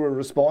how they were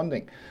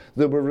responding.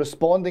 They were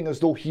responding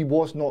as though he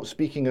was not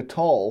speaking at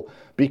all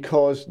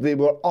because they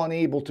were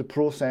unable to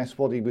process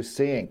what he was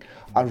saying.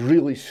 A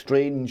really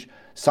strange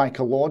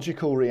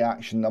psychological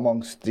reaction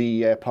amongst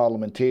the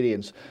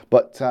parliamentarians.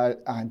 But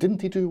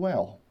didn't he do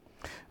well?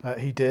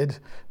 He did.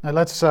 Now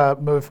let's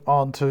move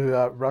on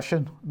to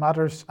Russian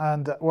matters.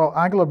 And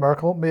Angela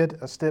Merkel made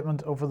a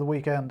statement over the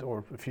weekend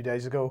or a few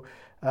days ago,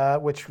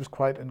 which was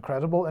quite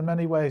incredible in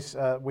many ways.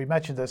 We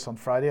mentioned this on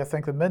Friday. I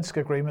think the Minsk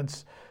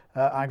agreements,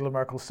 Angela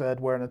Merkel said,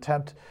 were an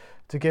attempt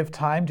to give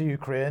time to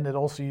Ukraine. It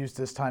also used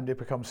this time to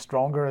become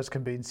stronger, as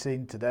can be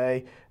seen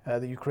today.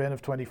 The Ukraine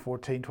of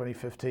 2014,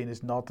 2015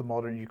 is not the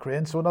modern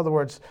Ukraine. So in other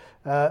words,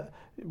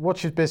 what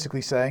she's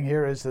basically saying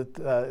here is that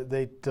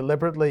they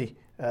deliberately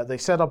they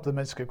set up the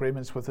Minsk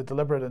agreements with the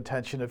deliberate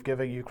intention of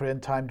giving Ukraine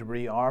time to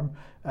rearm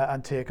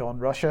and take on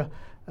Russia.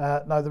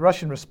 Now, the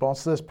Russian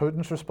response to this,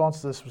 Putin's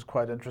response to this, was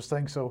quite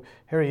interesting. So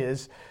here he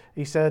is.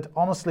 He said,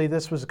 honestly,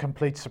 this was a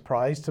complete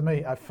surprise to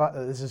me.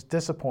 This is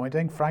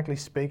disappointing. Frankly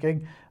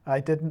speaking,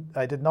 I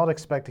did not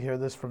expect to hear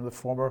this from the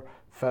former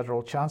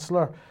Federal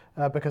Chancellor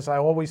because I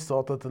always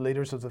thought that the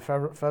leaders of the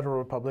Federal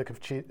Republic of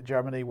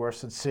Germany were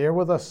sincere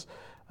with us.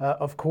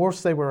 Of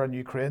course, they were on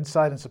Ukraine's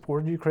side and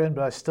supported Ukraine,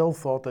 but I still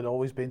thought they'd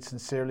always been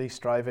sincerely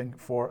striving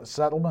for a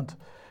settlement.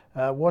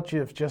 What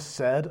you've just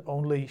said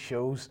only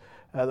shows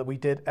that we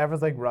did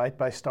everything right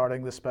by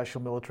starting the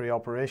special military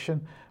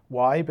operation.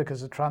 Why?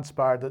 Because it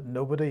transpired that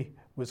nobody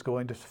was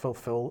going to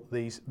fulfill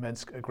these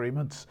Minsk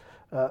agreements.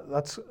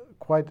 That's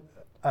quite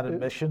an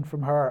admission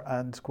from her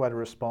and quite a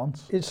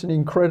response. It's an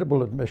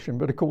incredible admission,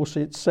 but of course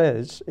it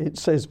says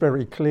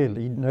very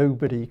clearly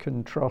nobody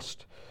can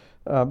trust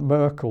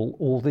Merkel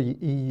or the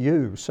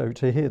EU. So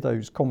to hear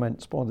those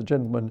comments by the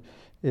gentleman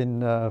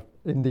in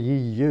the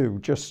EU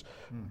just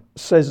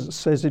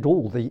says it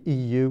all. The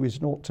EU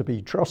is not to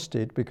be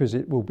trusted because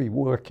it will be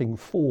working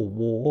for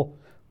war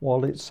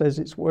while it says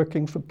it's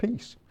working for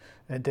peace.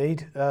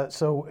 Indeed.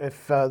 So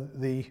if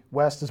the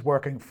West is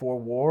working for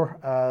war,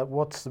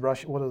 what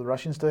are the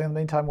Russians doing in the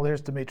meantime? Well,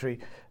 here's Dmitry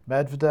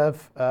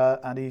Medvedev,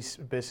 and he's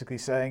basically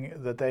saying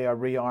that they are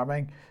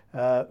rearming,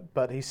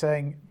 but he's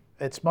saying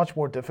it's much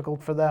more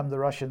difficult for them. The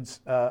Russians,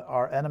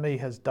 our enemy,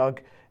 has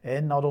dug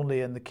in not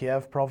only in the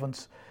Kiev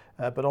province,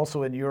 but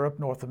also in Europe,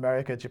 North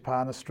America,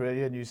 Japan,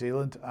 Australia, New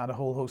Zealand, and a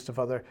whole host of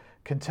other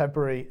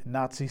contemporary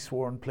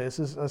Nazi-sworn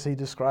places, as he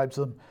describes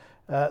them.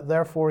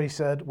 Therefore, he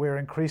said, we're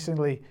increasing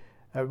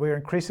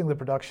the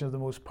production of the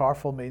most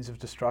powerful means of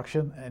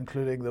destruction,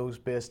 including those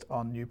based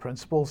on new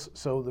principles.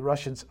 So the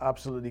Russians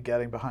absolutely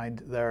getting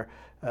behind their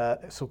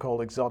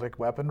so-called exotic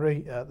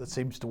weaponry that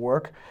seems to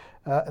work.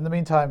 In the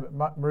meantime,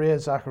 Maria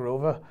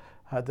Zakharova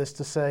had this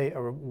to say,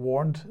 or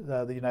warned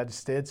the United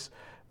States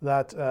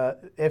that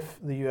if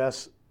the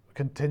US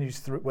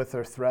continues with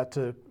their threat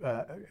to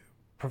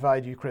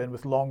provide Ukraine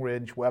with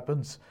long-range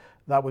weapons,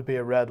 that would be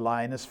a red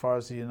line as far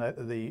as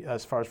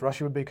as far as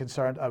Russia would be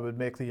concerned. I would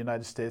make the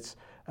United States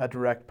a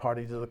direct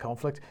party to the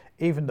conflict,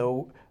 even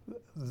though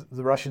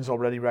the Russians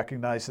already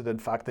recognize that in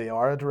fact they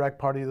are a direct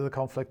party to the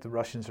conflict. The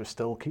Russians are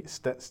still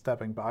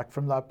stepping back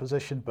from that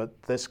position,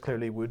 but this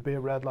clearly would be a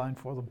red line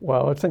for them.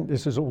 Well, I think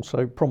this is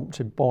also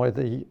prompted by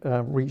the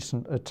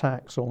recent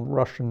attacks on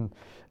Russian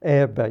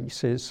air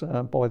bases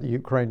by the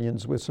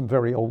Ukrainians with some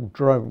very old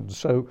drones.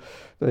 So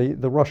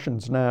the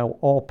Russians now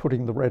are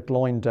putting the red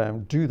line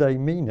down. Do they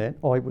mean it?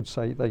 I would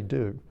say they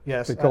do.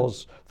 Yes.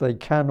 Because they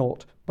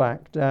cannot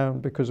back down,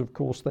 because of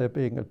course they're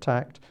being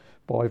attacked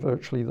by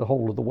virtually the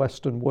whole of the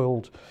Western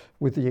world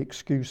with the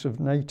excuse of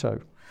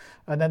NATO.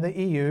 And then the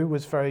EU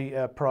was very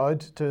proud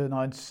to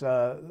announce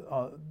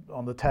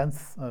on the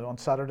 10th, on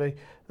Saturday,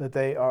 that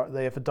they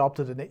have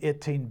adopted an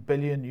 €18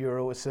 billion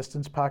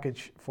assistance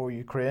package for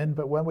Ukraine.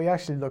 But when we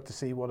actually look to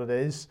see what it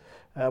is,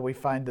 we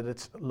find that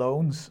it's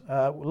loans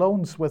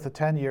with a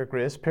 10-year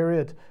grace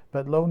period,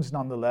 but loans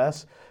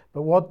nonetheless.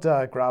 But what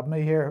grabbed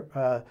me here,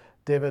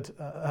 David,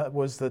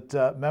 was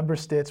that member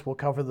states will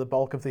cover the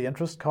bulk of the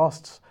interest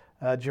costs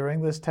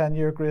during this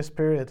 10-year grace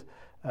period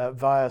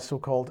via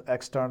so-called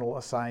external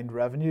assigned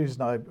revenues.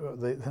 Now,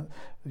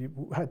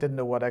 I didn't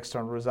know what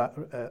external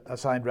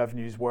assigned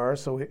revenues were,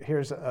 so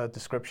here's a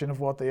description of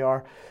what they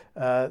are.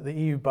 The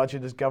EU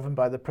budget is governed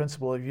by the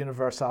principle of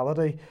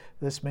universality.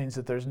 This means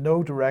that there's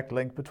no direct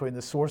link between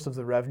the source of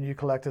the revenue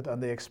collected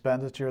and the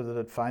expenditure that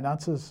it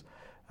finances.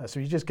 So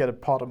you just get a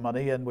pot of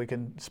money and we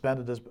can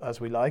spend it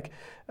as we like.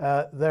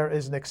 There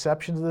is an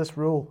exception to this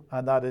rule,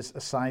 and that is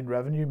assigned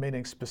revenue,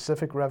 meaning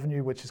specific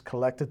revenue which is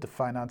collected to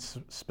finance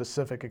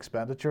specific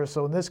expenditure.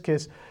 So in this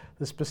case,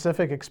 the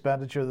specific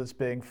expenditure that's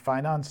being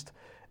financed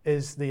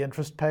is the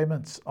interest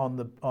payments on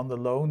the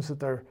loans that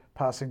they're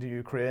passing to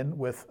Ukraine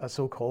with a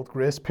so-called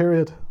grace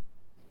period.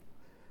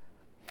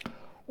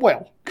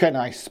 Well, can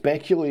I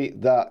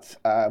speculate that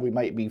we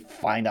might be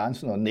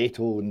financing, or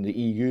NATO and the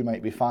EU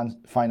might be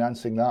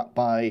financing that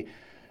by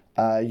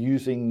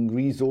using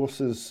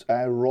resources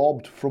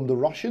robbed from the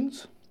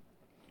Russians?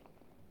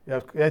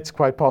 Yeah, it's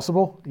quite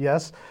possible,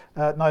 yes.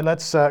 Now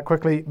let's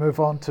quickly move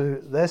on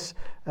to this,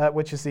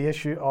 which is the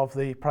issue of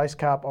the price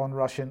cap on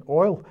Russian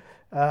oil.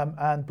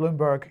 And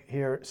Bloomberg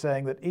here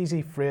saying that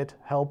easy freight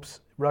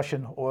helps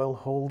Russian oil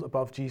hold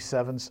above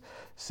G7's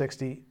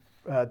 $60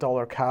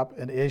 cap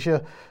in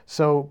Asia.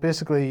 So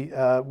basically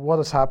what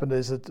has happened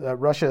is that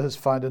Russia has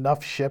found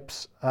enough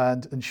ships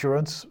and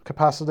insurance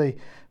capacity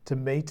to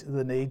meet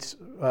the needs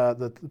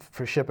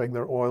for shipping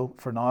their oil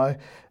for now,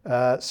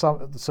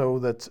 so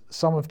that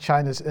some of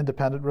China's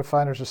independent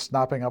refiners are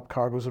snapping up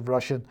cargoes of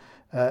Russian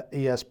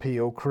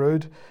ESPO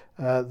crude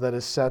that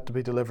is set to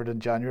be delivered in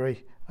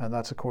January, and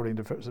that's according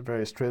to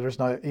various traders.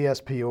 Now,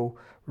 ESPO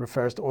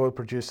refers to oil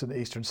produced in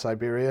eastern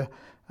Siberia,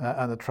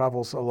 and it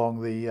travels along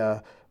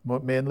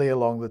mainly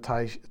along the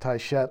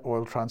Taishet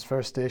oil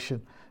transfer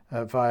station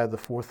via the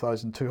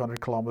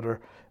 4,200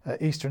 kilometer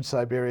eastern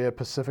Siberia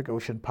Pacific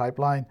Ocean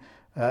pipeline.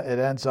 It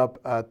ends up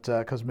at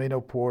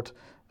Kozmino port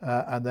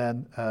and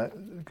then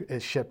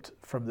is shipped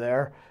from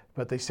there.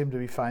 But they seem to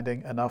be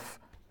finding enough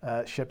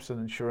ships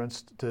and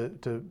insurance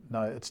to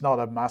now it's not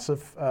a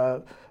massive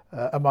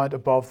amount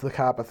above the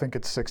cap. I think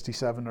it's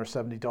 $67 or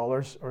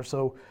 $70 or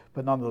so,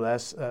 but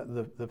nonetheless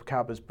the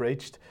cap is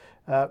breached.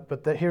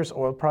 But here's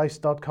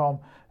oilprice.com.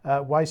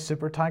 Why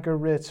supertanker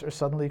rates are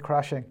suddenly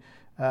crashing.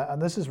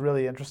 And this is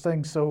really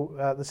interesting. So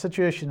the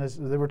situation is,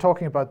 they were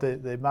talking about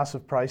the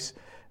massive price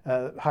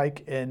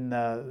hike in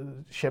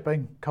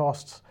shipping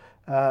costs.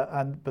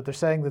 But they're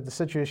saying that the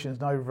situation is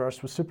now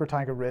reversed with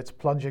supertanker rates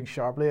plunging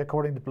sharply.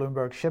 According to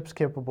Bloomberg, ships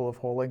capable of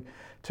holding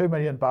 2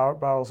 million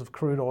barrels of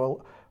crude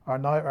oil are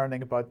now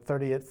earning about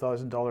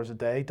 $38,000 a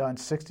day, down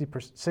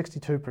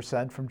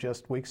 62% from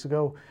just weeks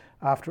ago,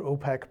 after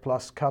OPEC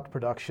Plus cut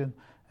production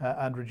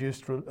and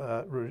reduced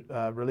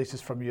releases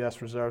from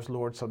US reserves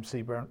lowered some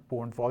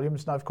seaborne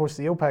volumes. Now, of course,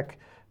 the OPEC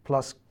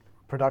Plus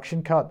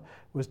production cut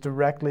was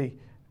directly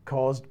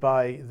caused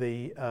by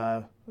the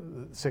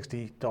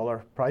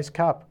 $60 price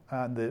cap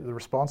and the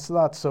response to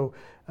that. So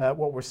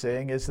what we're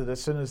saying is that as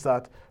soon as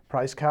that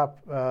price cap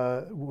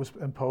was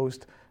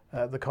imposed,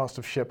 the cost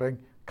of shipping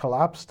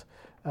collapsed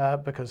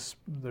because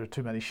there are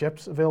too many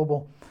ships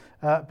available.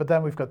 But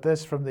then we've got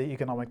this from the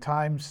Economic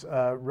Times.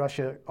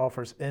 Russia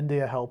offers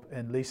India help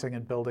in leasing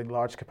and building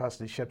large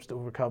capacity ships to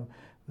overcome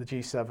the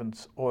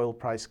G7's oil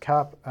price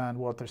cap. And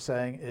what they're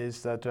saying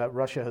is that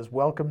Russia has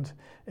welcomed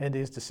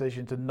India's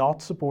decision to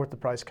not support the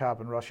price cap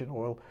on Russian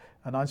oil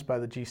announced by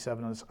the G7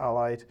 and its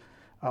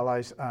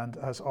allies, and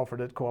has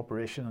offered it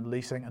cooperation in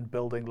leasing and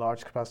building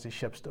large capacity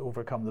ships to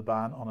overcome the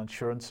ban on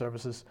insurance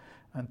services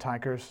and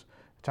tanker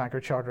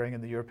chartering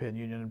in the European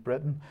Union and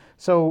Britain.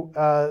 So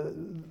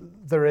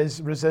there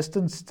is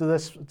resistance to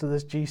this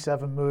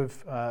G7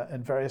 move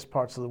in various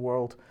parts of the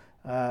world.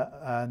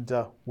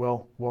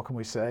 Well, what can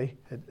we say?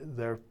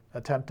 Their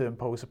attempt to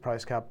impose a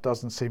price cap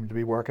doesn't seem to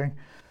be working.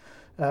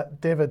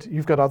 David,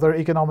 you've got other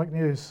economic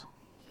news.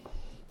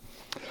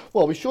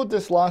 Well, we showed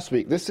this last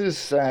week. This is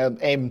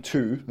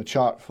M2, the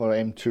chart for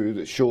M2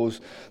 that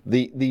shows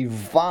the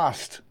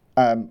vast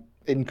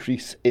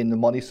increase in the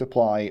money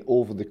supply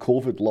over the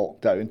COVID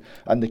lockdown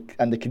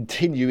and the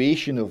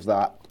continuation of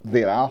that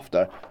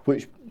thereafter,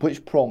 which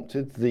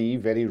prompted the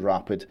very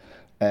rapid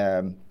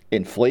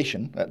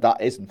inflation.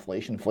 That is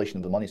inflation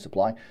of the money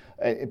supply.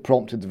 It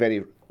prompted the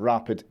very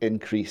rapid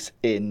increase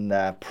in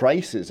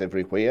prices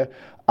everywhere.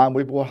 And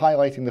we were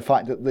highlighting the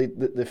fact that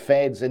the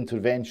Fed's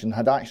intervention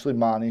had actually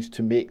managed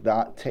to make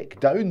that tick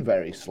down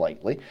very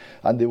slightly,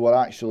 and they were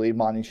actually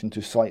managing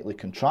to slightly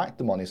contract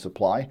the money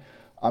supply.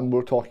 And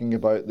we're talking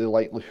about the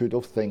likelihood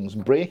of things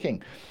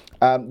breaking.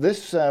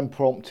 This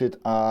prompted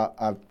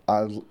a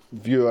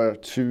viewer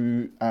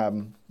to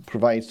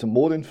provide some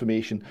more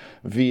information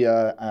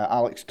via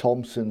Alex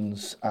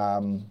Thompson's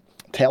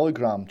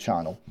Telegram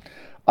channel.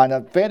 And a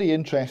very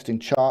interesting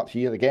chart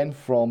here, again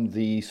from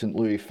the St.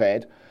 Louis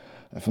Fed,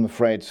 from the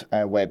Fed's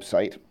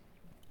website.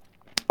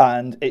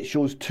 And it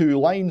shows two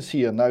lines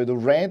here. Now, the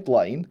red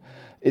line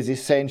is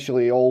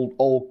essentially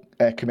all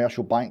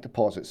commercial bank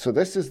deposits. So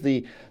this is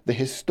the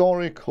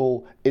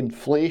historical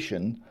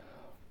inflation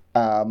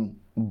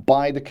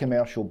by the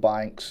commercial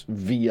banks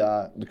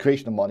via the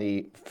creation of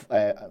money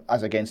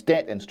as against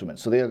debt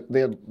instruments. So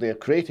they're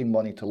creating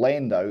money to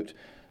lend out,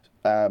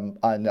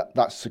 and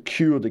that's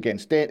secured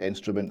against debt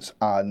instruments,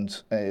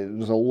 and it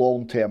was a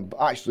long-term,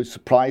 actually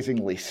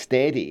surprisingly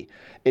steady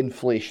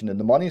inflation in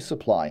the money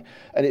supply.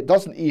 And it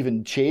doesn't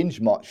even change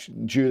much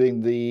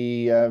during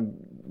the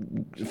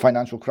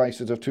financial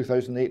crisis of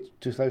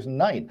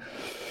 2008-2009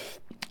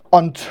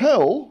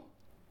 until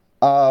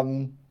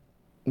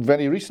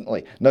very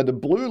recently. Now, the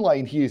blue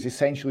line here is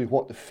essentially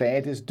what the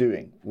Fed is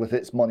doing with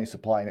its money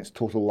supply and its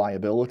total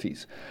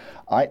liabilities.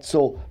 All right,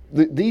 so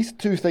these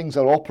two things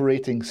are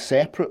operating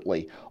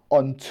separately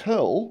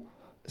until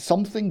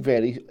something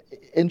very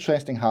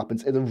interesting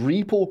happens in the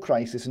repo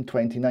crisis in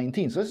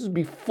 2019. So this is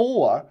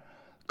before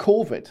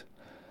COVID.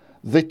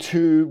 The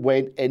two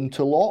went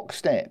into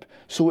lockstep.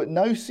 So it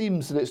now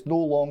seems that it's no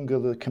longer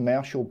the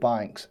commercial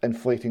banks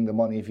inflating the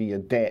money via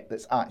debt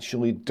that's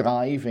actually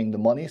driving the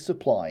money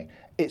supply.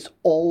 It's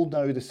all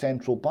now the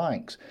central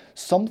banks.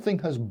 Something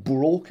has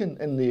broken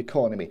in the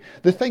economy.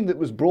 The thing that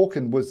was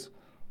broken was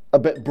a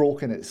bit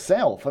broken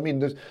itself. I mean,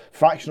 there's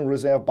fractional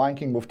reserve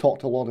banking. We've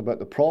talked a lot about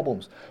the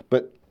problems.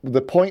 But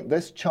the point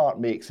this chart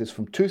makes is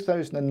from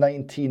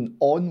 2019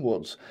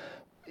 onwards,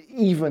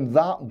 even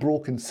that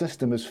broken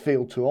system has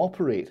failed to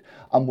operate,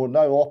 and we're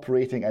now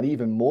operating an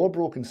even more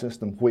broken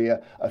system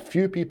where a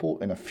few people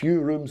in a few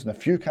rooms in a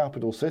few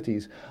capital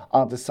cities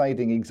are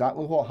deciding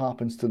exactly what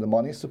happens to the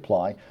money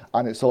supply,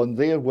 and it's on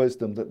their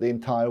wisdom that the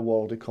entire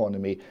world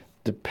economy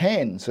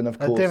depends. And of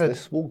course, David,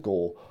 this will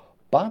go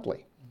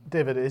badly.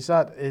 David, is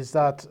that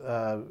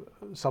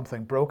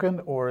something broken,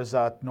 or is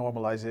that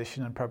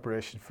normalization in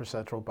preparation for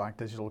central bank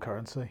digital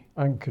currency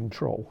and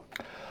control?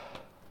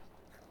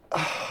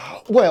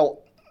 Well,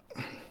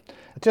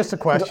 just a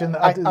question.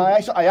 I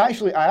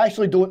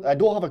actually don't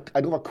have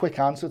a quick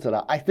answer to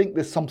that. I think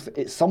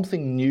it's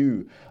something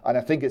new, and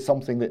I think it's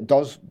something that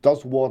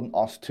does warrant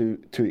us to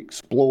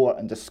explore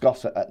and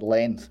discuss it at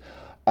length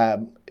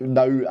now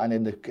and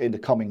in the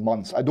coming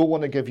months. I don't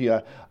want to give you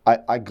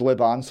a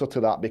glib answer to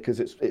that because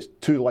it's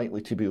too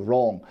likely to be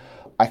wrong.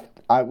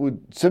 I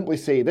would simply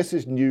say this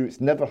is new. It's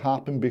never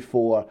happened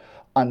before,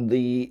 and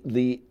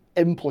the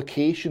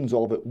implications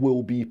of it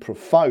will be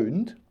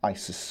profound, I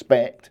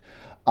suspect.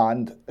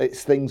 And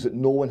it's things that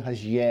no one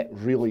has yet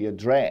really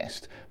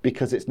addressed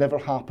because it's never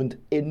happened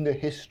in the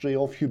history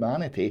of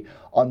humanity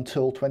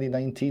until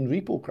 2019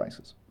 repo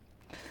crisis.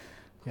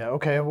 Yeah,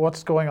 okay. And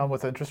what's going on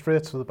with interest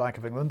rates for the Bank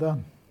of England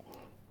then?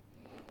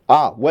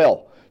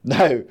 Well,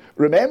 now,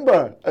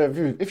 remember,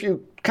 if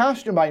you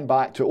cast your mind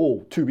back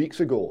to, 2 weeks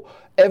ago,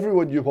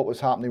 everyone knew what was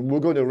happening. We're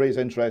going to raise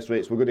interest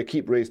rates. We're going to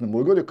keep raising them.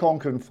 We're going to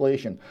conquer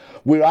inflation.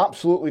 We're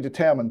absolutely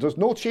determined. There's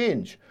no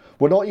change.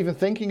 We're not even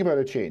thinking about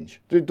a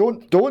change.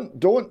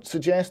 Don't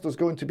suggest there's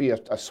going to be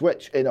a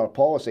switch in our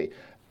policy.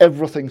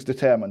 Everything's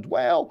determined.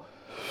 Well,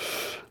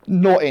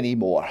 not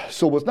anymore.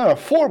 So there's now a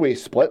four-way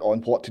split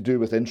on what to do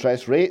with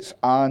interest rates,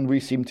 and we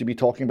seem to be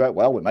talking about,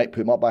 well, we might put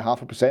them up by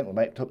 0.5%, we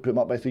might put them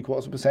up by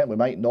 0.75%, we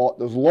might not.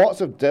 There's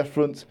lots of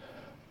different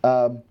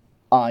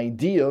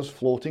ideas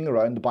floating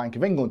around the Bank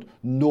of England.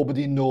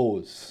 Nobody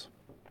knows.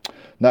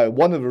 Now,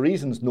 one of the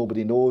reasons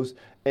nobody knows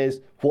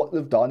is what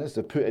they've done is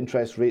they've put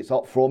interest rates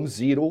up from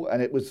zero,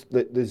 and it was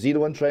the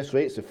zero interest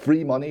rates, the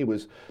free money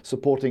was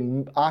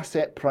supporting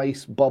asset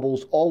price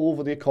bubbles all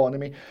over the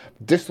economy,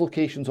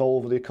 dislocations all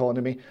over the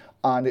economy,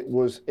 and it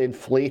was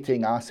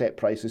inflating asset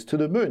prices to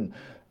the moon.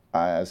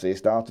 As they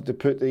started to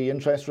put the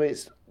interest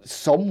rates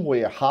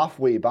somewhere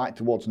halfway back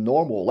towards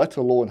normal, let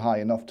alone high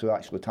enough to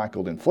actually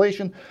tackle the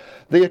inflation,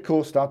 they of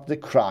course started to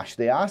crash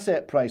the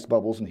asset price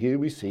bubbles. And here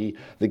we see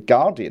the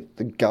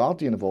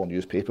Guardian of all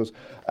newspapers,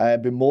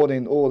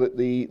 bemoaning that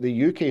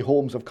the UK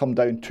homes have come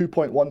down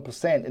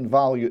 2.1% in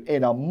value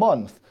in a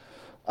month.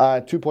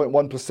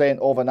 2.1%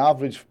 of an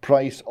average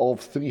price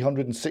of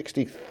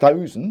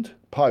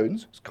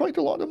 £360,000. It's quite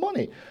a lot of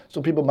money.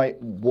 So people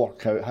might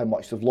work out how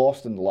much they've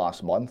lost in the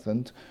last month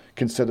and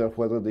consider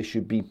whether they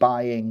should be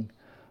buying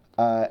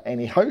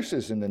any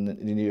houses in the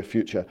near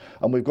future.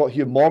 And we've got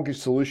here Mortgage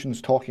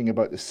Solutions talking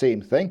about the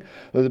same thing.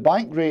 Now, the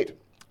bank rate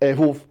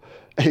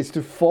is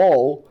to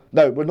fall.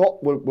 Now,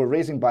 we're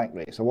raising bank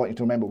rates. I want you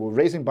to remember we're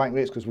raising bank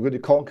rates because we're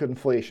going to conquer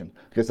inflation,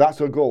 because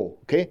that's our goal.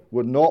 Okay,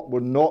 we're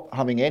not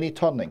having any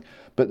turning.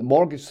 But the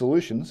Mortgage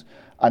Solutions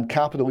and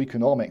Capital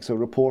Economics are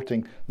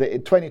reporting that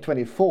in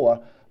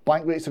 2024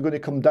 bank rates are going to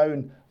come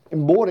down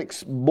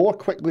more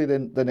quickly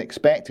than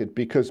expected,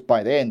 because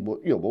by then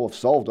we'll have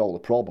solved all the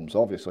problems,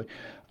 obviously,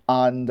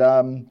 and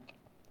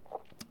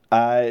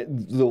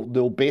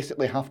they'll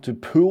basically have to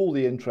pull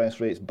the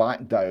interest rates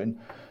back down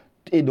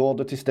in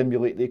order to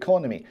stimulate the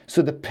economy.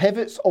 So the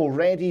pivot's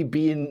already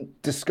being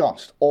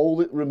discussed. All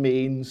that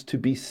remains to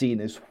be seen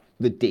is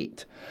the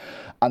date.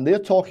 And they're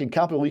talking,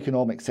 Capital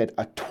Economics said,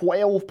 a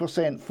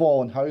 12%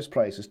 fall in house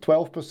prices.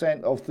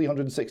 12% of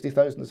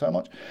 360,000 is how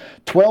much?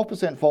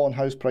 12% fall in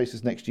house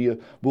prices next year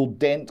will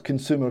dent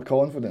consumer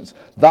confidence.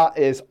 That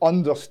is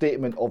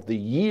understatement of the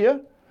year.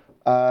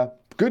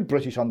 Good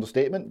British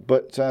understatement,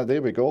 but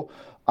there we go.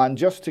 And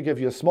just to give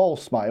you a small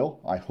smile,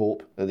 I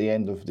hope, at the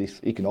end of this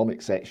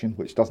economic section,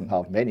 which doesn't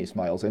have many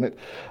smiles in it,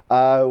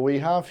 we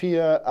have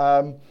here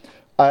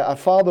a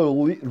father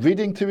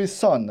reading to his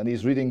son, and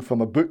he's reading from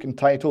a book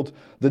entitled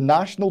The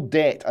National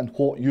Debt and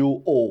What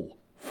You'll Owe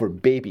for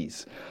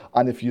Babies.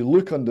 And if you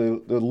look on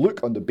the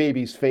look on the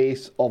baby's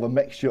face of a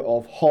mixture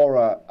of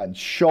horror and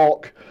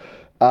shock,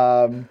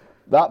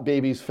 that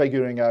baby's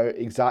figuring out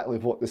exactly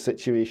what the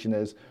situation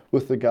is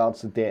with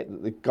regards to debt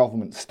that the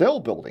government's still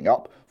building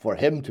up for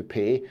him to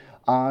pay,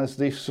 as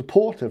they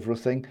support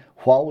everything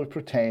while we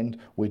pretend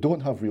we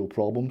don't have real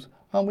problems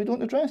and we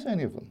don't address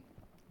any of them.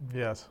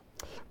 Yes.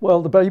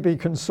 Well, the baby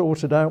can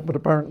sort it out, but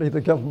apparently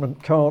the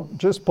government can't.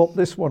 Just pop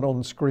this one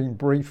on screen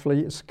briefly.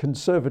 It's a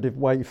Conservative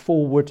Way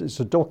Forward. It's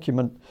a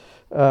document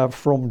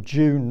from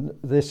June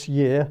this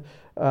year.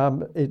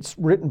 It's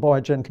written by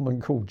a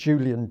gentleman called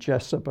Julian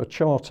Jessup, a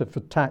charter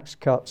for tax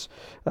cuts.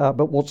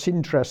 But what's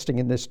interesting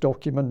in this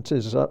document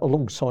is,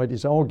 alongside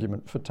his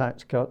argument for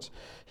tax cuts,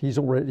 he's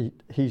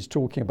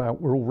talking about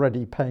we're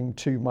already paying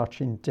too much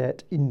in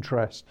debt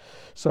interest.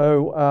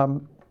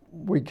 So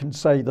we can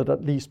say that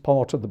at least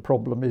part of the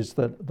problem is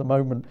that at the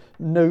moment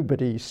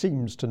nobody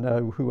seems to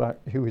know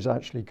who is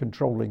actually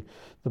controlling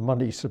the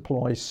money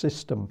supply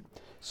system.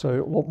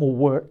 So a lot more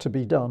work to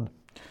be done.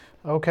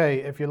 Okay,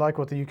 if you like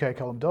what the UK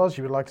Column does,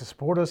 you would like to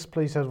support us,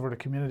 please head over to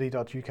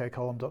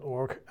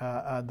community.ukcolumn.org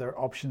and there are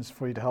options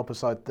for you to help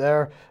us out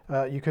there.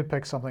 You could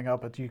pick something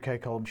up at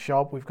UK Column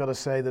Shop. We've got to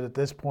say that at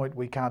this point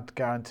we can't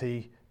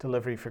guarantee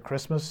delivery for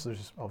Christmas.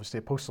 There's obviously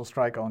a postal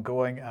strike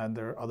ongoing and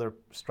there are other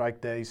strike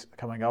days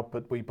coming up,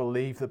 but we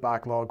believe the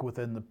backlog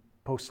within the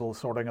postal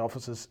sorting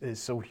offices is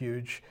so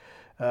huge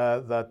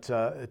that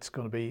it's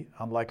going to be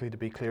unlikely to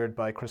be cleared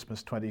by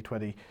Christmas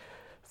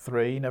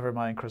 2023, never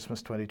mind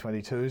Christmas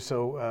 2022.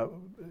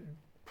 So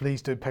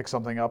please do pick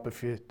something up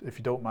if you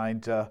don't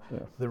mind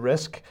the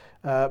risk.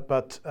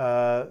 But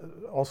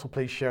also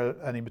please share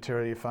any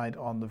material you find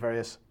on the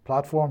various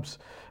platforms.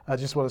 I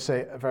just want to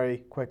say a very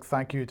quick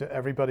thank you to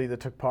everybody that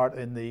took part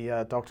in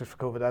the Doctors for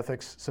COVID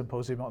Ethics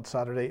Symposium on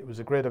Saturday. It was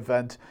a great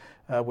event.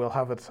 We'll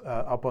have it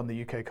up on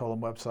the UK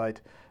Column website,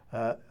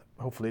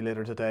 hopefully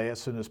later today, as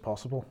soon as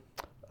possible.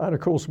 And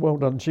of course, well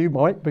done to you,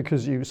 Mike,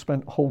 because you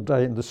spent a whole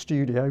day in the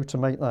studio to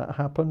make that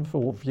happen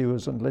for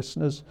viewers and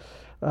listeners.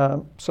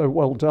 So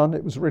well done.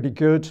 It was really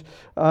good.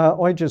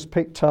 I just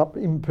picked up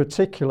in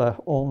particular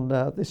on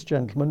this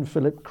gentleman,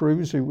 Philip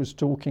Cruz, who was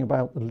talking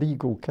about the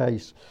legal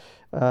case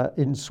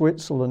in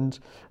Switzerland.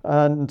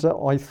 And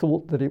I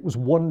thought that it was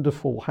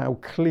wonderful how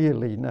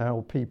clearly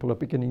now people are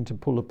beginning to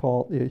pull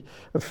apart the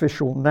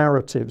official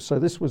narrative. So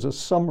this was a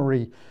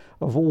summary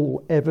of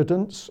all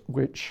evidence,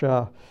 which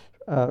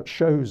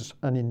shows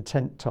an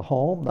intent to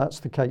harm. That's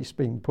the case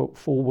being put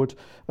forward.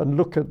 And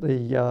look at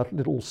the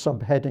little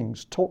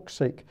subheadings: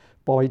 toxic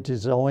by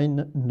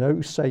design,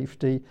 no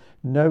safety,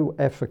 no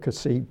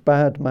efficacy,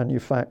 bad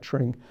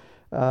manufacturing,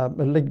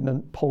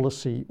 malignant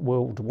policy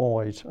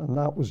worldwide. And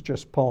that was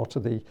just part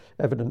of the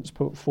evidence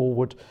put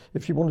forward.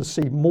 If you want to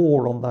see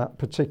more on that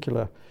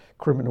particular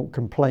criminal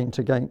complaint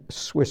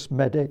against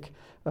Swissmedic,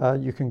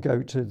 you can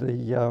go to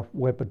the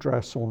web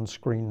address on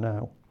screen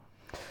now.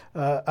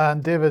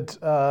 And David,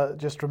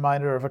 just a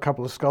reminder of a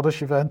couple of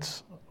Scottish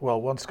events. Well,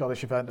 one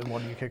Scottish event and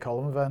one UK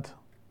Column event.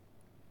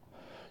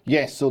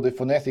 Yes, so the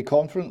Fonethi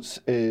conference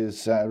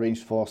is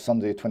arranged for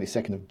Sunday,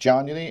 22nd of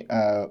January.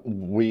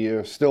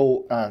 We're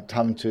still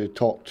having to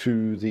talk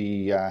to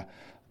the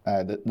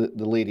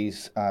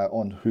ladies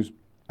on whose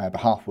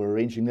behalf we're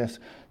arranging this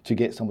to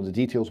get some of the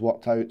details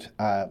worked out,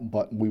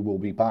 but we will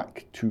be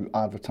back to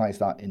advertise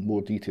that in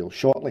more detail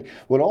shortly.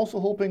 We're also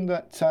hoping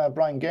that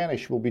Brian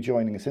Gerrish will be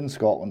joining us in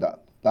Scotland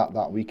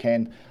that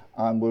weekend,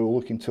 and we're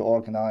looking to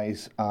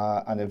organise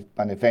an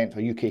event,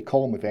 a UK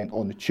Column event,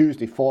 on the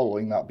Tuesday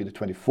following. That'll be the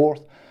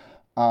 24th.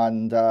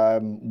 and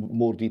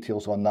more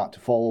details on that to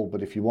follow.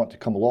 But if you want to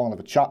come along and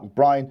have a chat with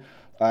Brian,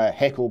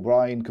 heckle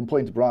Brian,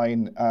 complain to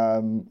Brian,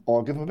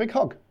 or give him a big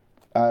hug,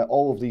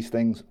 all of these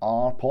things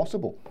are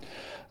possible.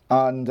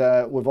 And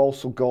we've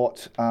also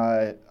got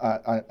an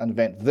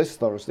event this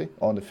Thursday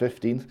on the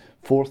 15th,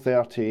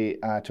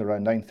 4:30 to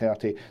around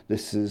 9:30.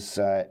 This is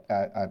a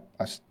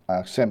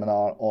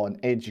seminar on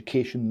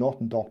education, not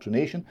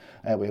indoctrination.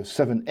 We have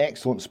 7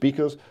 excellent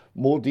speakers.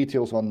 More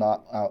details on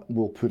that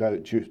we'll put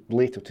out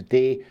later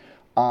today,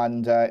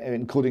 and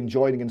including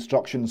joining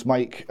instructions.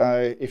 Mike,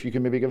 if you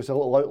can maybe give us a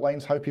little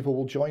outlines how people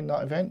will join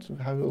that event,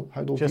 how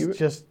they'll view it.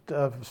 Just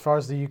as far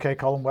as the UK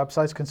Column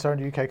website is concerned,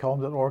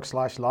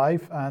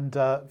 ukcolumn.org/live, and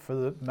for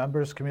the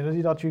members,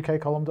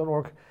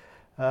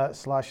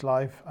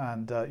 community.ukcolumn.org/live,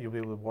 and you'll be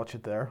able to watch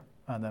it there,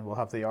 and then we'll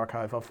have the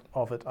archive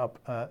of it up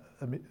as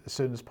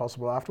soon as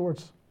possible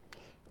afterwards.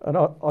 And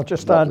I'll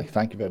just Lovely. add,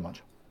 thank you very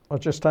much. I'll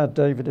just add,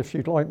 David, if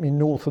you'd like me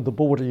north of the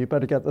border, you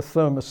better get the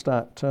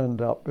thermostat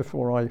turned up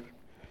before I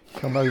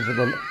come over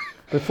the.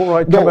 Before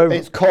I come over.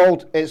 It's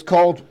called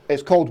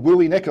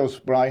Woolly Knickers,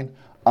 Brian,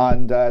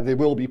 and they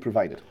will be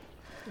provided.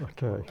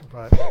 Okay.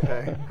 Right.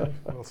 Okay.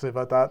 We'll see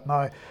about that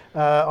now.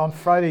 On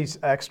Friday's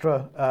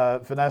Extra,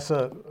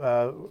 Vanessa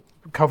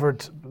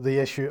covered the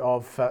issue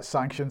of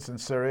sanctions in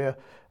Syria.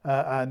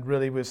 And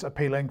really was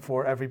appealing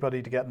for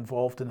everybody to get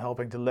involved in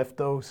helping to lift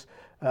those.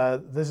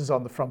 This is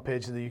on the front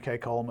page of the UK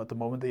Column at the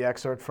moment, the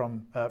excerpt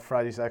from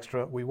Friday's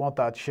Extra. We want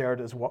that shared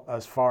as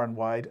far and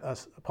wide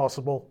as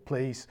possible,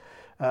 please,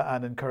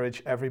 and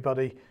encourage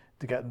everybody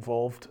to get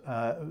involved.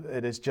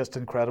 It is just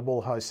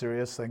incredible how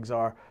serious things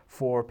are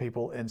for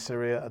people in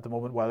Syria at the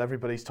moment, while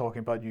everybody's talking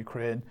about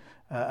Ukraine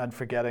and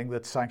forgetting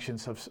that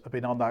sanctions have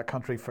been on that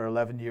country for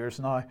 11 years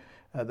now.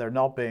 They're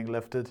not being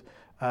lifted.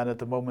 And at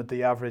the moment,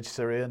 the average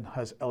Syrian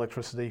has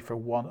electricity for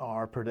 1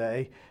 hour per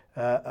day,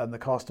 and the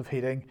cost of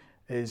heating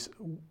is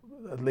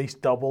at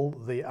least double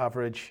the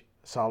average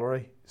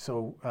salary.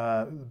 So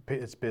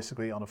it's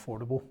basically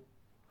unaffordable.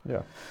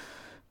 Yeah.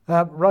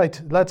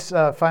 Right, let's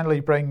finally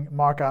bring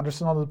Mark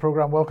Anderson onto the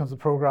programme. Welcome to the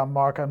programme,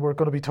 Mark. And we're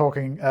going to be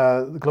talking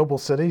the global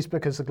cities,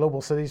 because the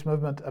global cities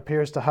movement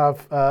appears to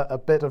have a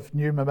bit of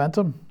new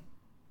momentum.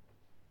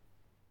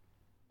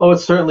 Oh, it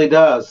certainly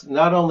does.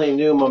 Not only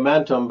new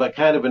momentum, but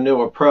kind of a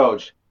new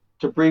approach.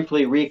 To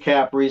briefly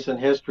recap recent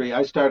history,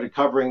 I started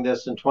covering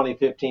this in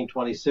 2015,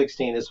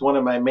 2016. It's one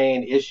of my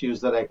main issues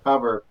that I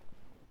cover.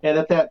 And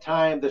at that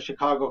time, the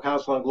Chicago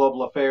Council on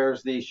Global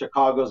Affairs, the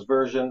Chicago's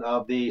version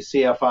of the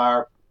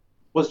CFR,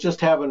 was just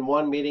having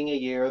one meeting a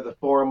year, the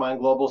Forum on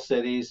Global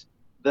Cities.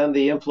 Then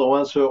the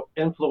influential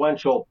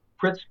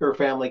Pritzker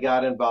family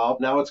got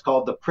involved. Now it's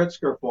called the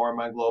Pritzker Forum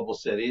on Global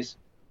Cities.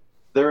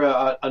 They're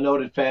a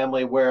noted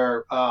family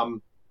where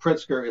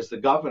Pritzker is the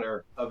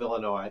governor of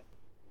Illinois.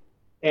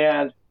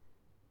 And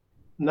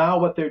now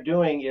what they're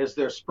doing is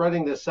they're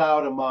spreading this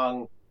out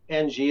among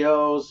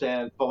NGOs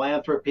and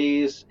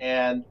philanthropies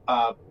and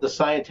the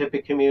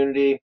scientific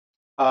community,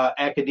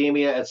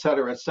 academia, et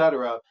cetera,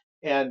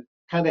 and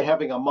kind of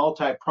having a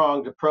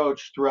multi-pronged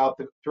approach throughout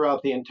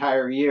the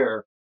entire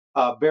year.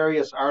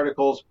 Various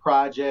articles,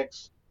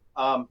 projects,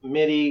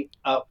 many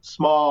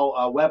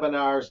small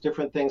webinars,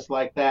 different things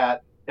like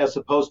that, as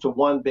opposed to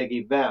one big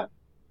event.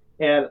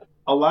 And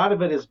a lot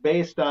of it is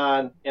based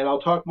on, and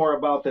I'll talk more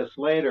about this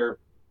later,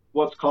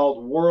 what's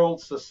called world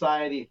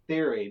society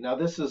theory. Now,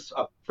 this is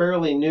a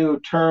fairly new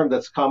term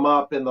that's come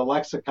up in the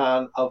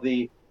lexicon of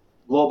the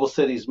global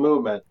cities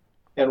movement.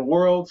 And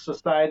world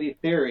society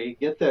theory,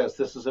 get this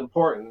is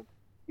important,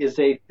 is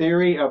a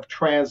theory of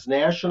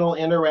transnational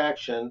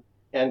interaction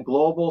and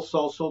global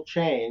social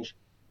change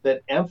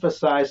that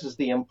emphasizes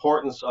the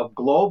importance of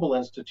global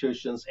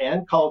institutions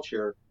and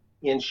culture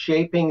in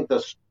shaping the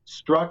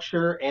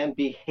structure and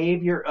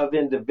behavior of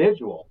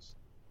individuals,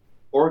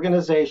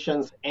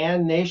 organizations,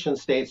 and nation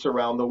states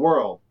around the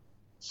world.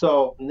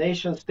 So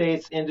nation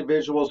states,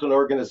 individuals, and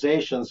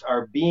organizations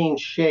are being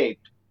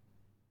shaped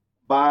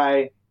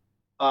by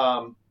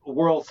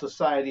world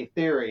society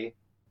theory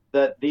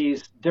that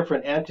these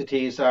different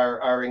entities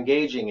are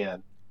engaging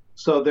in.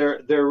 So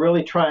they're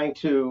really trying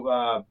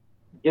to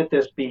get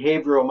this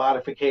behavioral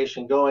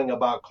modification going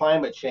about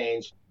climate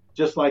change,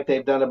 just like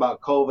they've done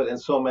about COVID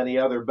and so many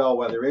other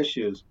bellwether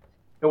issues.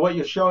 And what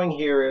you're showing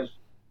here is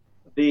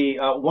the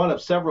one of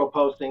several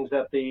postings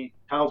at the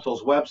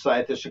council's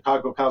website, the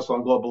Chicago Council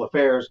on Global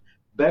Affairs.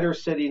 Better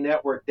City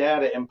Network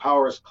data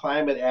empowers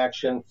climate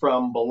action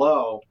from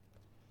below.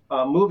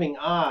 Moving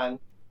on,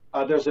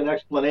 there's an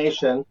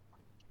explanation.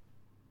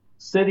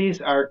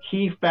 Cities are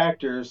key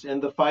factors in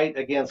the fight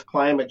against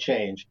climate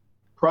change.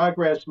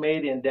 Progress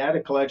made in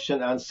data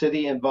collection on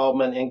city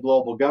involvement in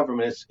global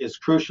government is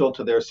crucial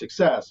to their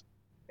success.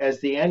 As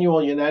the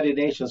annual United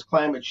Nations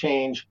Climate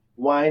Change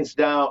as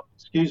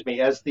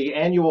the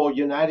annual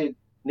United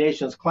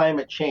Nations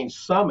Climate Change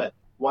Summit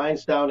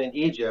winds down in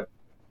Egypt,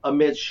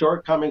 amid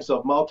shortcomings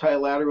of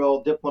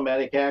multilateral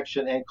diplomatic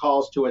action and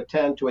calls to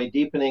attend to a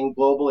deepening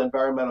global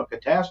environmental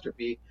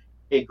catastrophe,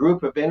 a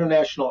group of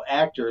international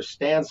actors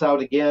stands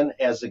out again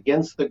as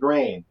against the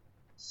grain.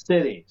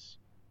 Cities.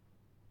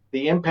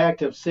 The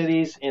impact of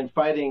cities in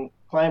fighting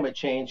climate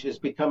change is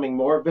becoming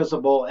more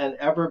visible and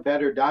ever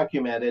better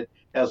documented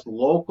as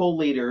local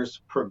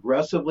leaders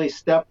progressively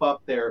step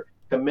up their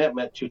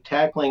commitment to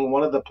tackling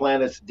one of the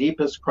planet's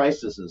deepest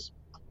crises.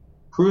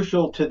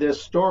 Crucial to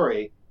this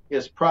story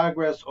is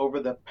progress over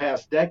the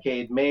past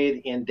decade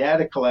made in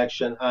data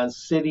collection on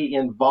city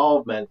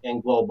involvement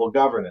in global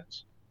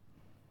governance.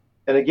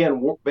 And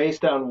again,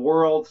 based on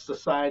world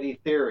society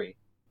theory,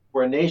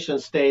 where nation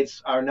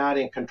states are not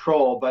in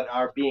control but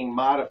are being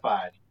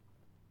modified.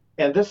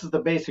 And this is the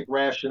basic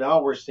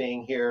rationale we're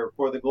seeing here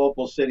for the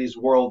global cities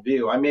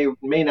worldview. I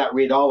may not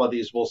read all of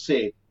these, we'll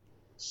see.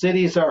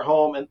 Cities are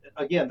home, and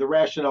again, the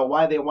rationale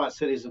why they want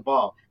cities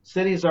involved.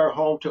 Cities are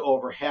home to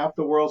over half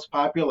the world's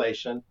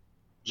population,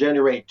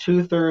 generate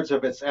 2/3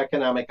 of its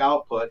economic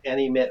output, and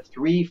emit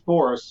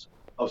 3/4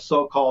 of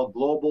so-called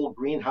global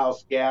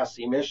greenhouse gas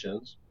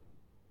emissions.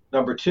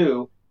 Number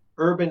two,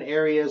 urban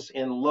areas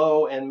in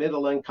low and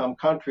middle income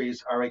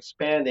countries are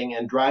expanding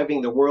and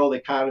driving the world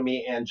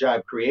economy and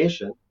job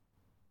creation.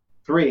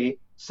 Three,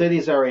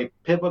 cities are a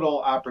pivotal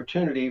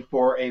opportunity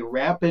for a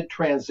rapid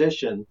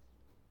transition,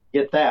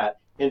 get that,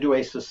 into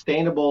a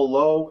sustainable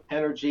low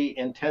energy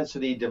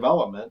intensity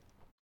development.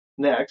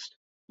 Next,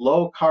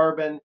 low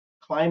carbon,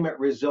 climate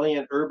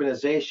resilient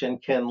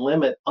urbanization can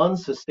limit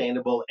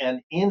unsustainable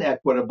and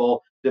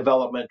inequitable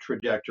development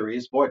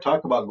trajectories. Boy,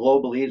 talk about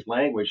globalese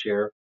language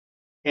here.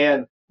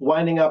 And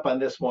winding up on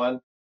this one,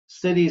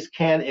 cities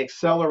can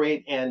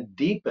accelerate and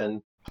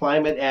deepen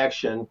climate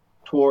action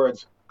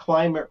towards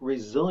climate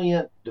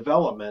resilient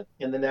development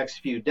in the next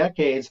few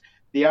decades.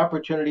 The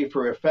opportunity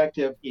for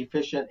effective,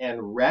 efficient,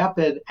 and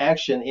rapid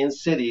action in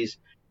cities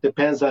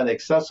depends on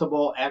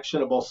accessible,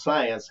 actionable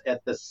science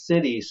at the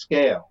city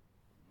scale.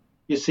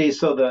 You see,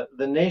 so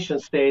the nation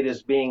state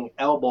is being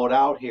elbowed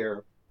out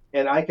here,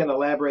 and I can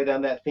elaborate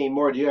on that theme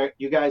more. Do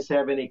you guys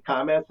have any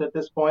comments at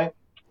this point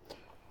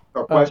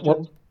or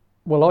questions?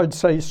 Well, I'd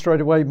say straight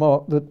away,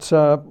 Mark, that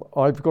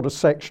I've got a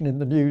section in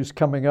the news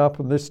coming up,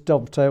 and this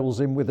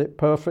dovetails in with it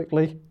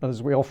perfectly.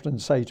 As we often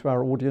say to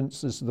our audience,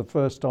 this is the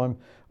first time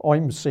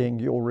I'm seeing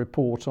your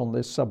report on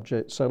this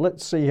subject. So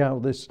let's see how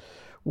this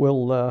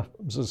will,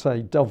 as I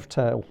say,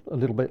 dovetail a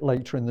little bit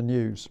later in the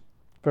news.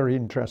 Very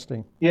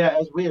interesting. Yeah,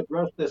 as we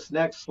address this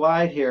next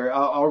slide here,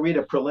 I'll read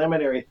a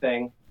preliminary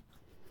thing.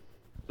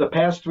 The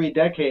past 3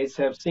 decades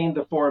have seen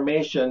the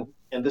formation,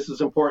 and this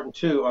is important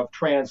too, of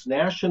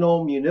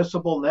transnational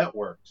municipal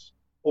networks,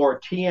 or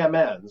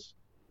TMNs,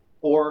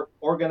 or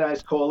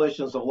organized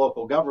coalitions of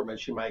local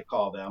governments, you might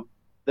call them,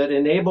 that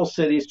enable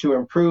cities to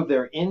improve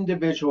their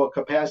individual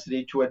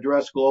capacity to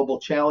address global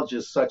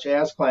challenges such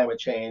as climate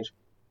change.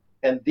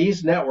 And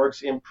these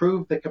networks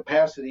improve the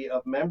capacity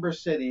of member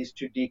cities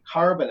to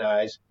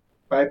decarbonize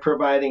by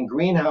providing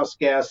greenhouse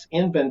gas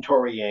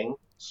inventorying,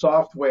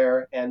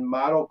 software, and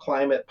model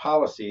climate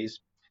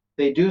policies.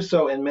 They do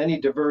so in many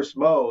diverse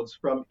modes,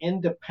 from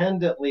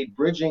independently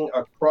bridging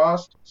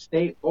across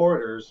state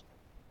borders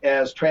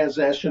as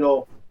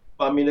transnational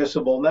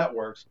municipal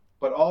networks,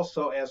 but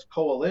also as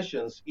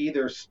coalitions,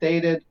 either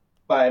stated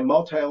by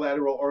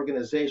multilateral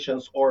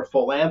organizations or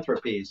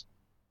philanthropies.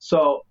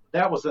 So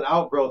that was an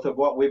outgrowth of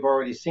what we've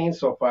already seen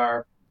so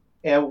far.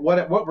 And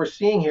what we're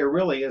seeing here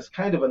really is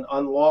kind of an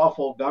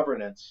unlawful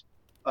governance.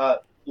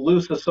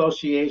 Loose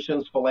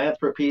associations,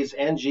 philanthropies,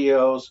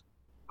 NGOs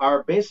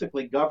are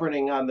basically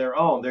governing on their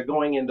own. They're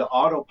going into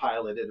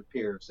autopilot, it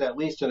appears, at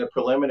least in a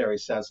preliminary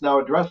sense. Now,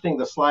 addressing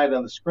the slide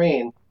on the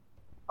screen,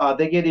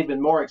 they get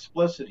even more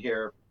explicit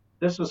here.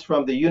 This is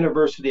from the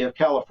University of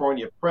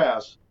California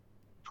Press,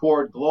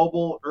 Toward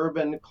Global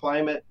Urban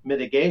Climate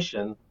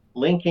Mitigation,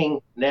 Linking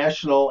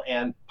National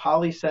and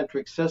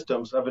Polycentric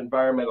Systems of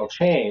Environmental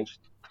Change.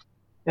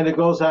 And it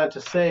goes on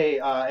to say,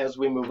 as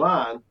we move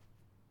on,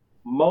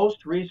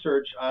 most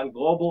research on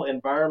global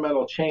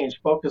environmental change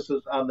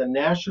focuses on the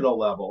national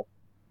level,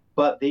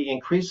 but the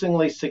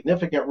increasingly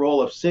significant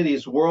role of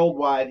cities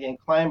worldwide in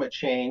climate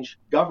change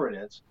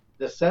governance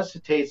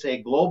necessitates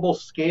a global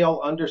scale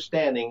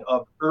understanding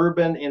of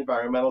urban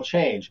environmental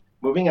change.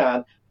 Moving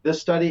on, this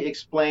study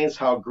explains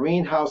how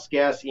greenhouse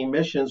gas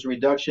emissions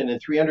reduction in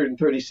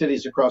 330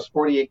 cities across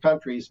 48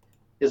 countries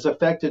is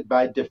affected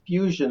by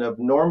diffusion of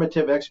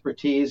normative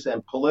expertise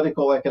and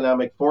political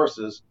economic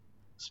forces,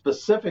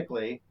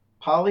 specifically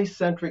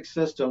polycentric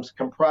systems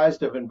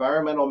comprised of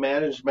environmental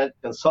management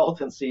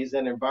consultancies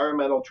and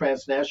environmental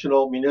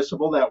transnational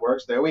municipal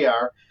networks, there we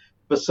are,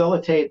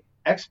 facilitate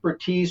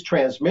expertise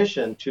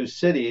transmission to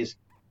cities,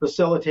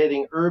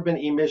 facilitating urban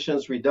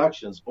emissions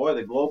reductions. Boy,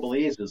 the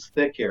globalese is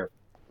thick here.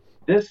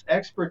 This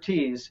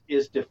expertise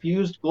is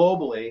diffused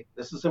globally,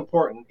 this is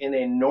important, in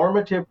a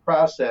normative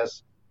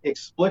process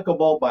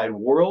explicable by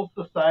world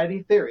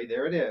society theory,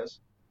 there it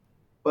is,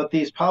 but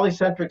these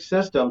polycentric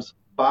systems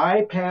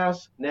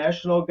bypass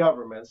national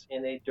governments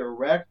in a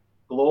direct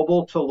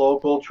global to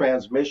local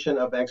transmission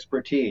of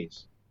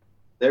expertise.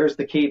 There's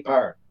the key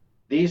part.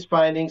 These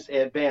findings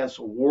advance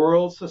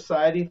world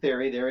society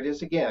theory, there it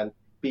is again,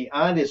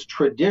 beyond its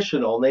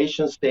traditional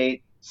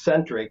nation-state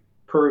centric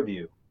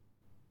purview.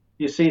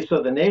 You see,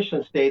 so the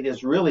nation state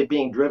is really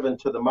being driven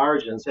to the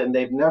margins, and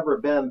they've never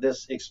been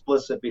this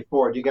explicit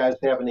before. Do you guys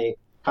have any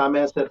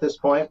comments at this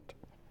point?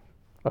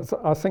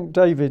 I think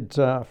David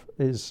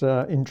is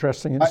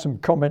interesting in some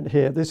comment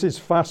here. This is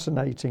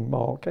fascinating,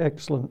 Mark.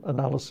 Excellent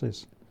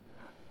analysis.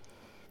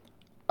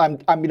 I'm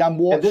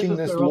watching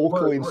this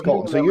locally in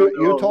Scotland. So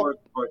you're talking.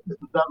 This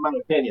is not my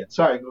opinion.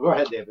 Sorry, go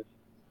ahead, David.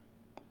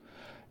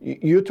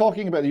 You're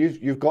talking about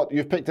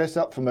you've picked this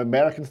up from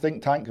American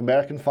think tank,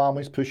 American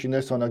families pushing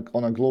this on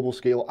a global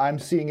scale. I'm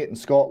seeing it in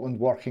Scotland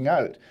working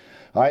out.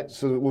 Right,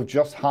 so we've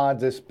just had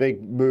this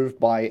big move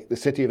by the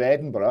city of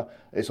Edinburgh.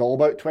 It's all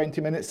about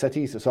 20-minute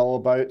cities. It's all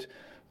about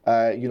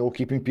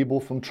keeping people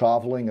from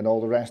travelling and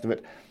all the rest of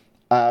it.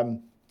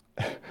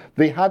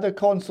 They had a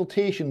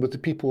consultation with the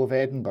people of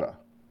Edinburgh.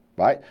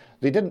 Right?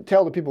 They didn't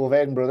tell the people of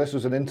Edinburgh this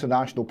was an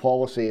international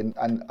policy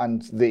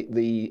and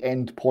the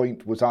end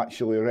point was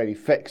actually already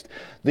fixed.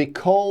 They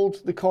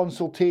called the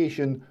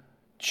consultation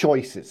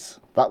Choices.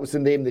 That was the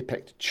name they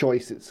picked,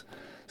 Choices.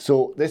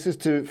 So this is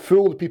to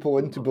fool the people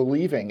into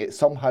believing it's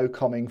somehow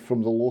coming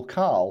from the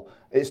locale.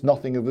 It's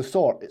nothing of the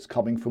sort. It's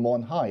coming from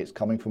on high. It's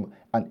coming from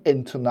an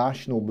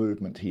international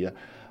movement here.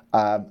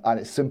 And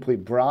it's simply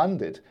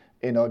branded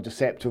in a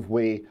deceptive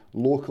way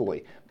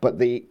locally. But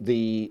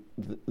the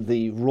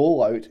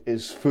rollout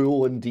is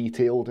full and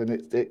detailed, and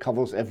it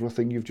covers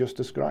everything you've just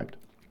described.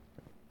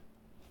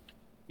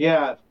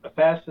 Yeah,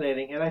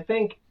 fascinating. And I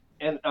think,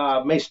 and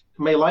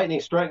may lightning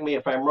strike me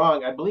if I'm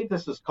wrong, I believe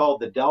this is called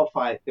the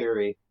Delphi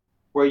theory,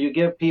 where you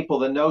give people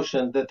the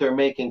notion that they're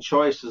making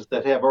choices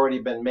that have already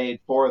been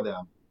made for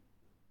them.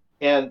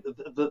 And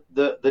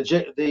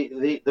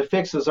the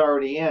fix is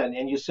already in,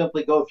 and you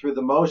simply go through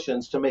the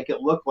motions to make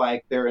it look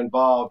like they're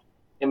involved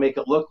and make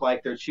it look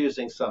like they're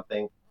choosing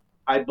something.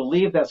 I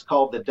believe that's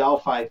called the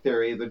Delphi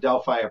theory, the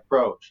Delphi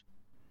approach.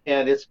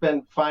 And it's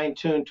been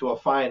fine-tuned to a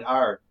fine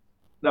art.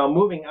 Now,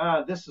 moving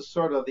on, this is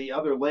sort of the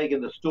other leg in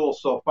the stool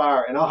so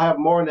far, and I'll have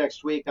more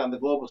next week on the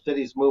Global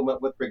Cities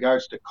Movement with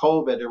regards to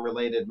COVID and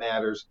related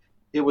matters.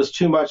 It was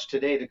too much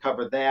today to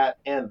cover that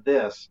and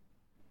this.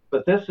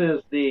 But this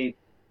is the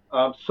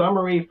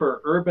Summary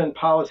for Urban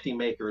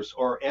Policymakers,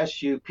 or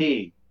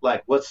SUP,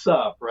 like what's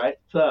up, right?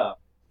 Sup.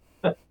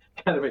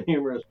 Kind of a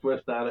humorous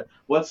twist on it.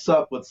 What's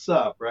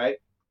up, right?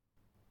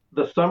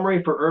 The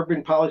Summary for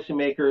Urban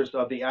Policymakers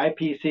of the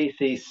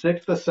IPCC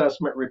Sixth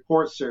Assessment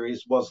Report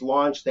Series was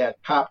launched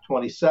at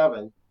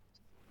COP27.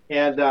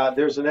 And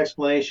there's an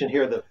explanation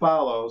here that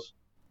follows.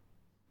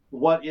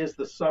 What is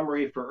the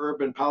Summary for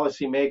Urban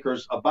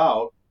Policymakers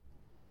about?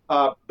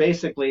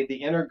 Basically,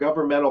 the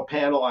Intergovernmental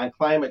Panel on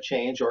Climate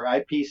Change, or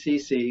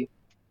IPCC,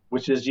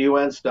 which is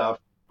UN stuff,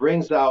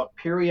 brings out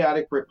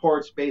periodic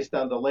reports based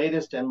on the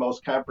latest and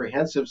most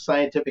comprehensive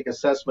scientific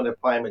assessment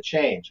of climate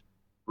change.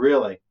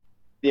 Really.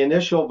 The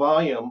initial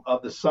volume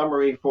of the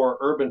Summary for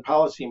Urban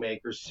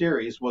Policymakers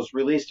series was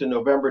released in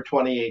November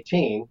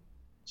 2018,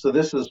 so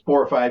this is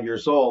 4 or 5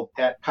 years old,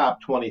 at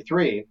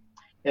COP23,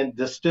 and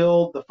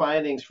distilled the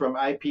findings from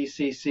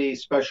IPCC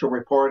Special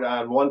Report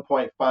on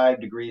 1.5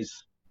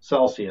 degrees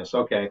Celsius.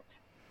 Okay.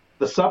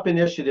 The SUP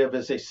initiative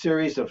is a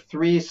series of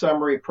 3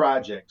 summary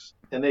projects,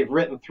 and they've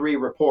written 3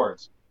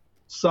 reports.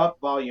 SUP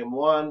Volume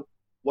 1,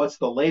 What's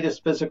the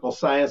Latest Physical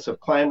Science of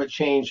Climate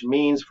Change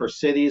Means for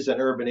Cities and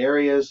Urban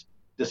Areas,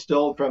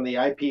 distilled from the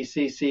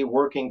IPCC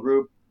Working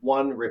Group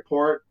 1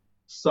 report.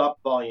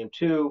 SUP Volume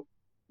 2,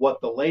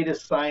 What the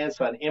Latest Science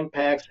on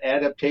Impacts,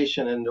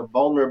 Adaptation, and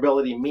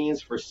Vulnerability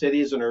Means for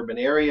Cities and Urban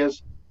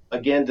Areas,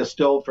 again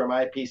distilled from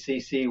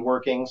IPCC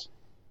Workings.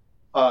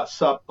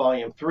 SUP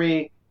Volume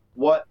 3,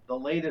 What the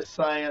Latest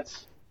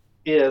Science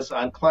is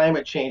on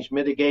Climate Change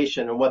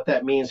Mitigation and what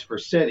that means for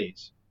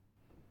cities.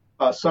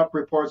 SUP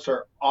reports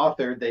are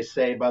authored, they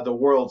say, by the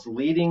world's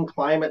leading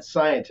climate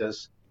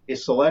scientists, a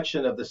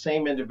selection of the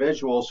same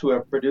individuals who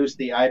have produced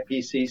the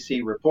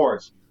IPCC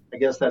reports. I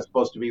guess that's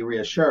supposed to be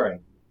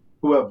reassuring.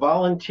 Who have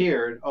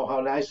volunteered, oh,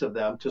 how nice of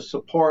them, to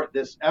support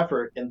this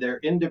effort in their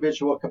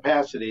individual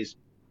capacities,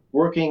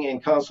 working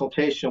in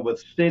consultation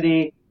with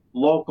city,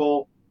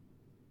 local,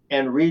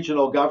 and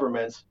regional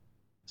governments,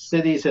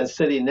 cities and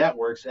city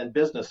networks, and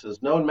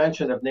businesses. No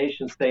mention of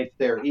nation states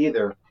there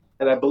either.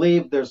 And I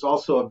believe there's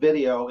also a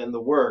video in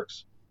the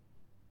works.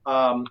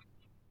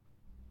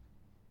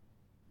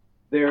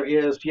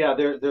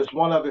 There's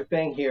one other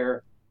thing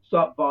here,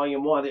 SUP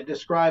Volume 1. It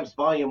describes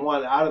Volume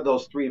 1 out of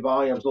those 3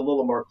 volumes a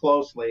little more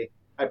closely.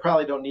 I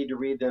probably don't need to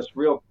read this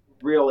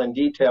real in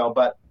detail,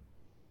 but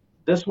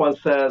this one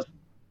says,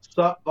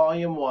 SUP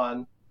Volume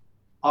 1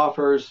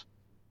 offers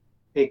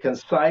a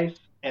concise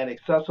and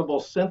accessible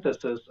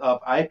synthesis of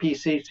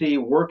IPCC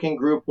Working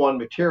Group 1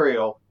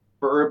 material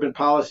for urban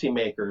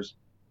policymakers.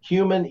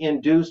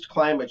 Human-induced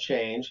climate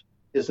change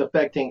is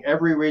affecting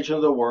every region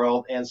of the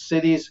world and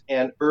cities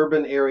and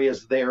urban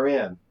areas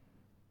therein.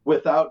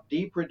 Without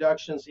deep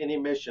reductions in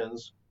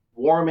emissions,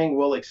 warming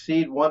will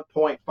exceed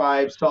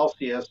 1.5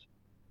 Celsius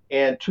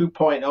and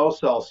 2.0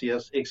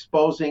 Celsius,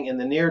 exposing in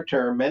the near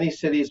term many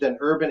cities and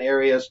urban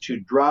areas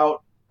to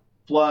drought,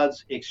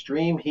 floods,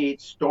 extreme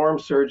heat, storm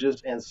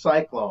surges, and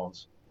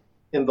cyclones.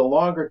 In the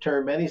longer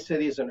term, many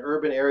cities and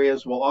urban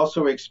areas will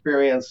also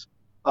experience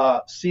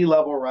sea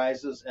level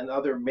rises and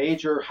other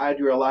major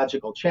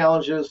hydrological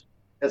challenges,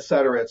 et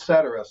cetera, et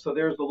cetera. So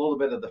there's a little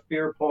bit of the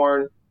fear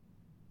porn.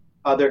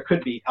 There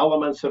could be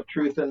elements of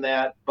truth in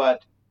that,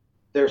 but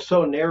they're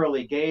so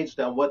narrowly gauged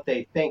on what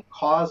they think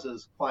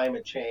causes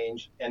climate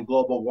change and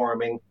global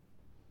warming,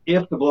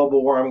 if the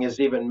global warming is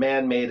even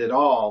man-made at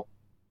all.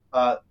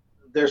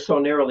 They're so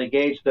narrowly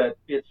gauged that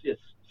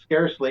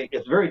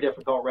it's very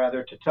difficult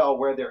rather to tell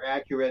where they're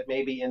accurate,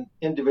 maybe in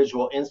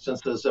individual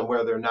instances, and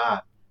where they're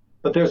not.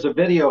 But there's a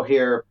video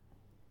here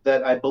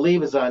that I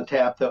believe is on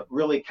tap that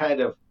really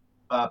kind of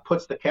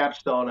puts the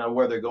capstone on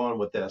where they're going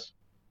with this.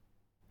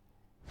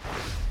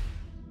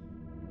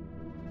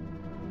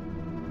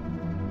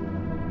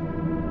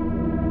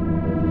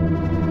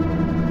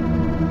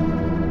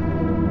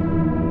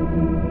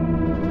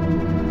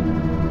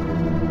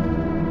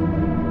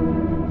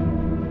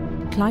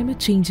 Climate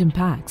change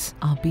impacts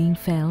are being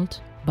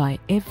felt by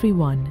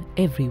everyone,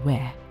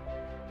 everywhere.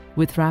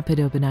 With rapid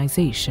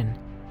urbanization,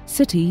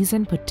 cities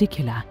in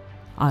particular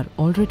are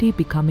already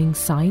becoming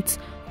sites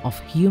of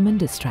human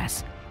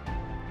distress.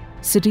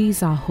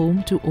 Cities are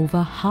home to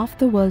over half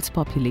the world's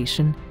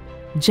population,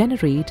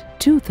 generate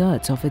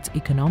 2/3 of its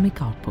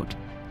economic output,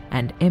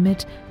 and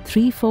emit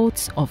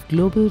 3/4 of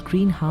global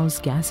greenhouse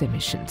gas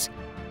emissions.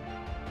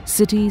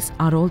 Cities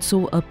are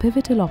also a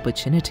pivotal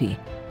opportunity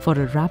for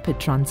a rapid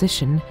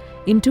transition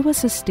into a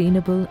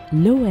sustainable,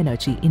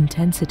 low-energy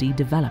intensity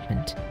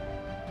development.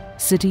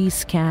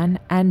 Cities can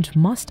and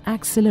must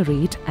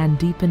accelerate and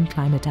deepen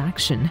climate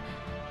action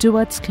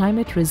towards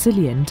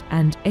climate-resilient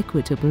and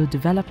equitable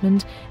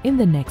development in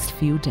the next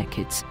few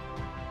decades.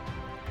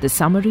 The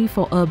Summary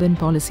for Urban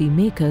Policy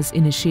Makers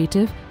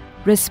initiative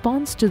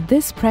responds to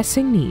this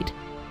pressing need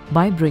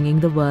by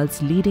bringing the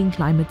world's leading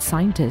climate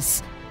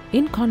scientists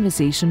in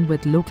conversation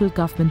with local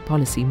government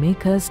policy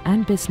makers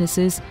and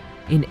businesses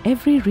in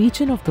every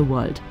region of the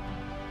world.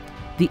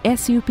 The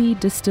SUP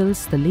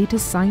distills the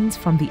latest science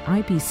from the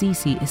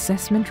IPCC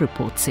Assessment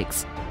Report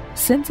 6.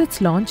 Since its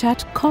launch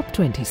at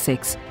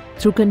COP26,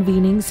 through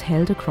convenings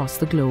held across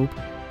the globe,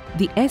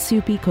 the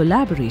SUP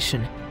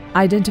collaboration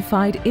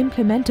identified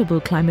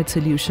implementable climate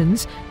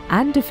solutions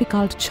and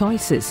difficult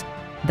choices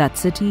that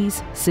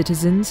cities,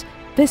 citizens,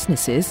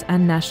 businesses,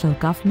 and national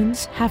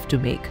governments have to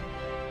make.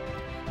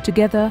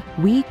 Together,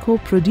 we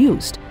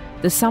co-produced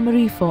the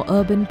Summary for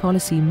Urban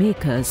Policy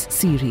Makers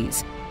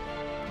series.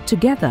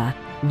 Together,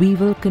 we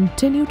will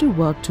continue to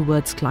work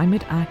towards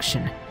climate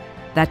action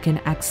that can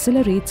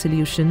accelerate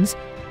solutions,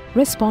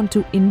 respond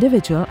to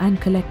individual and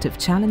collective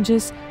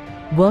challenges,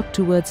 work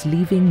towards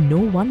leaving no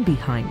one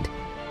behind,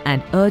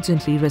 and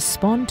urgently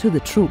respond to the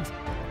truth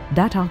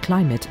that our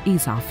climate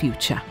is our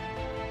future.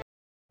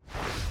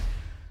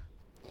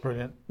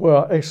 Brilliant.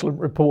 Well, excellent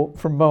report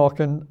from Mark,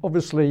 and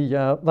obviously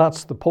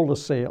that's the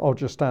policy. I'll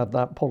just add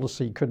that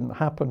policy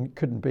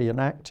couldn't be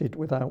enacted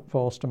without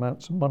vast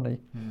amounts of money.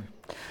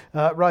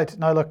 Right,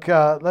 now look,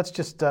 let's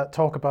just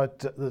talk about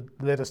the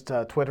latest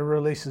Twitter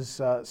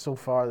releases so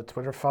far, the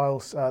Twitter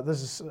files.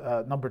 This is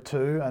number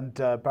 2, and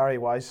Barry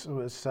Weiss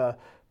was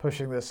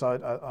pushing this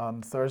out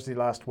on Thursday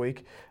last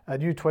week. A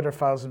new Twitter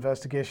files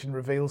investigation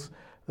reveals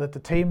that the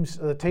teams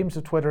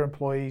of Twitter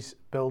employees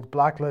build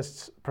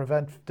blacklists,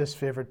 prevent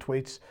disfavored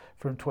tweets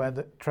from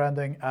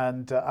trending,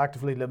 and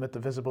actively limit the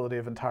visibility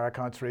of entire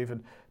accounts or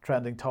even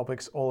trending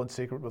topics, all in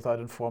secret without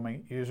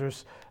informing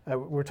users.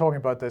 We're talking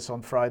about this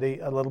on Friday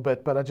a little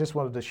bit, but I just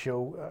wanted to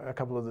show a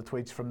couple of the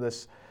tweets from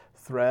this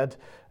thread,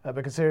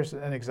 because here's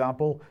an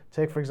example.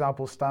 Take, for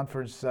example,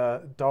 Stanford's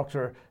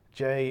Dr.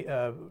 Jay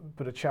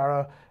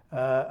Bhattacharya,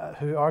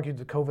 who argued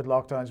that COVID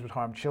lockdowns would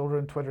harm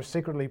children. Twitter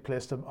secretly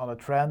placed him on a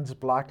trends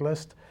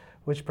blacklist,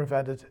 which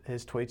prevented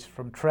his tweets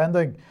from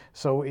trending.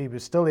 So he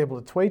was still able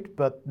to tweet,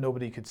 but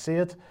nobody could see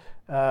it.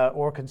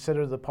 Or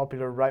consider the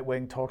popular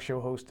right-wing talk show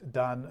host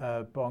Dan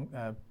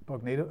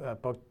Bongino,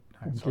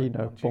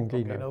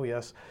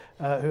 yes,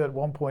 who at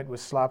one point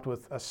was slapped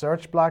with a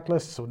search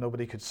blacklist, so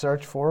nobody could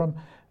search for him.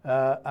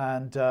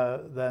 And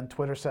then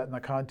Twitter set the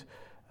account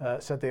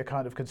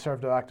of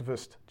conservative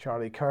activist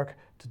Charlie Kirk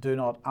to do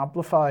not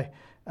amplify.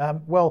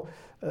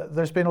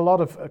 There's been a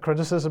lot of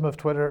criticism of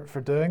Twitter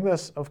for doing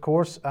this, of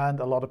course, and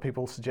a lot of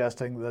people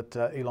suggesting that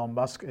Elon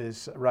Musk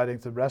is riding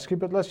to the rescue.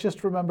 But let's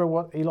just remember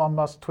what Elon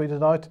Musk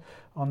tweeted out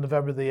on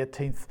November the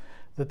 18th,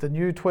 that the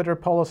new Twitter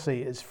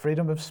policy is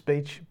freedom of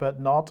speech,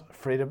 but not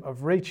freedom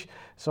of reach.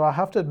 So I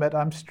have to admit,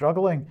 I'm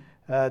struggling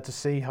to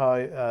see how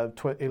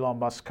Elon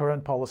Musk's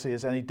current policy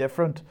is any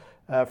different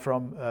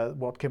from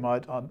what came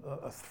out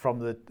from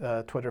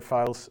the Twitter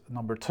files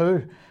number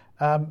 2.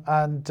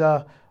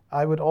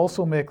 I would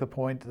also make the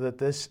point that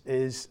this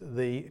is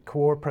the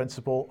core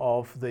principle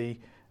of the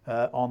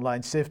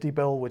online safety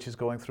bill, which is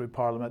going through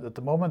Parliament at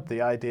the moment.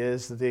 The idea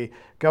is that the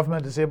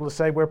government is able to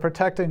say, we're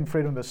protecting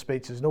freedom of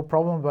speech. There's no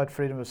problem about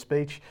freedom of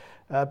speech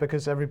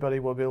because everybody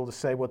will be able to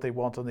say what they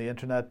want on the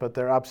internet, but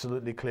they're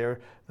absolutely clear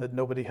that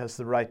nobody has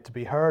the right to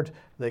be heard.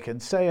 They can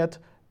say it,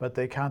 but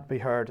they can't be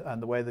heard,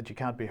 and the way that you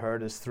can't be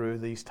heard is through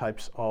these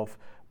types of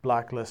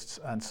blacklists,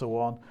 and so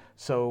on.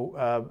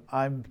 So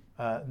I'm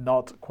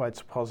not quite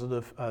so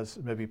positive as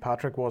maybe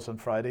Patrick was on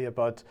Friday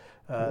about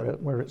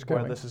where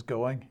this is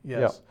going.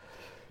 Yes. Yeah.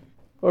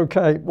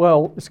 Okay.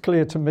 Well, it's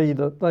clear to me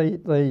that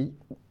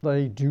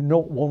they do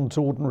not want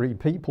ordinary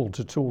people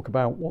to talk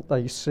about what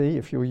they see.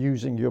 If you're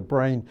using your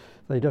brain,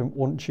 they don't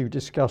want you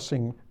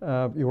discussing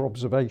your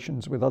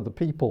observations with other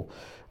people.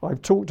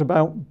 I've talked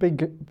about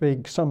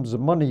big sums of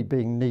money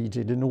being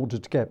needed in order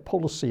to get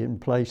policy in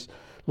place.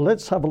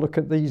 Let's have a look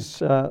at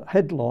these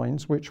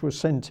headlines, which were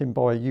sent in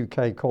by a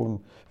UK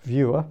column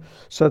viewer.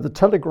 So the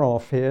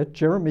Telegraph here,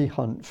 Jeremy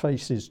Hunt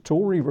faces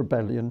Tory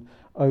rebellion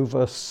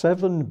over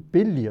 7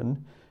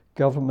 billion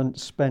government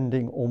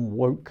spending on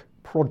woke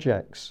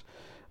projects.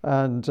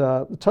 And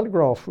the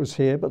Telegraph was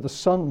here, but the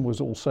Sun was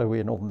also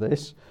in on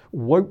this.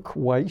 Woke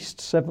waste,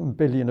 7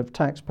 billion of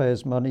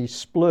taxpayers' money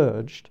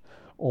splurged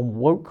on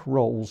woke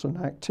roles and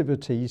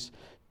activities.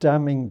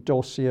 Damning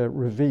dossier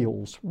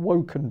reveals.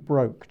 Woke and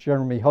broke.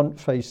 Jeremy Hunt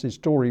faces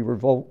Tory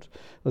revolt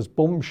as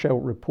bombshell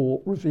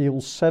report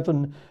reveals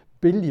 7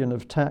 billion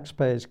of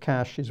taxpayers'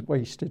 cash is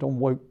wasted on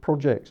woke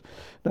projects.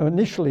 Now,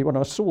 initially, when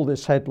I saw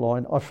this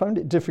headline, I found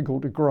it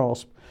difficult to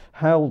grasp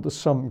how the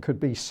sum could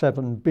be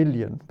 7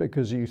 billion,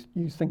 because you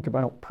think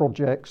about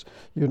projects,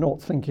 you're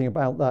not thinking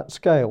about that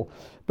scale.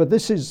 But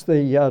this is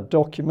the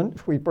document.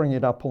 If we bring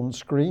it up on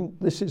screen,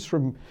 this is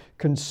from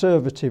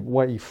Conservative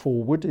Way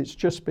Forward. It's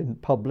just been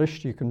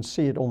published. You can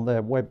see it on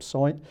their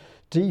website.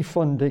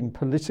 Defunding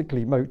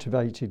politically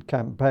motivated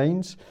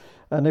campaigns.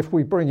 And if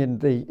we bring in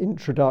the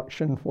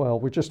introduction, well,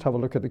 we just have a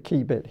look at the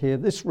key bit here.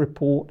 This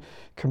report,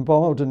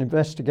 compiled and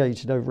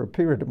investigated over a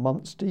period of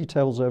months,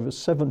 details over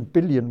 7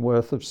 billion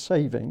worth of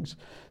savings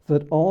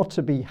that are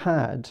to be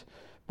had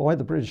by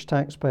the British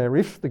taxpayer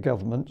if the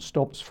government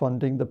stops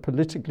funding the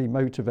politically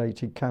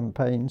motivated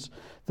campaigns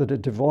that are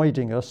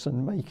dividing us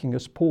and making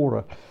us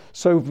poorer.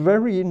 So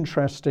very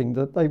interesting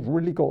that they've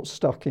really got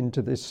stuck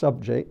into this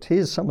subject.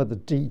 Here's some of the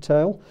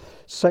detail.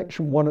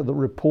 Section 1 of the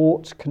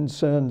report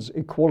concerns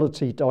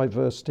equality,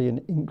 diversity and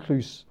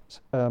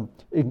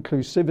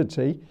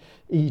inclusivity,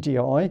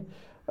 EDI.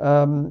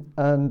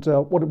 And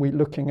what are we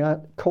looking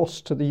at?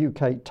 Cost to the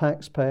UK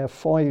taxpayer,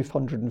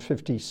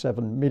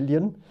 557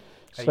 million.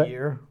 A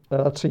year?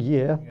 That's a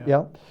year,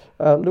 yeah.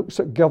 Looks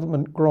at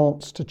government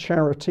grants to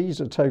charities,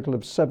 a total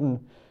of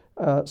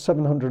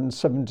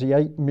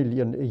 778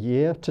 million a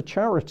year to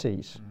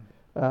charities.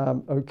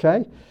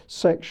 Okay.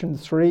 Section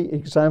 3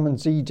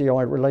 examines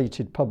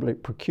EDI-related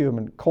public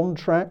procurement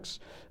contracts,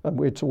 and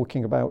we're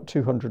talking about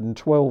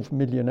 212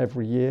 million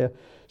every year.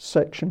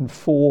 Section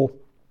 4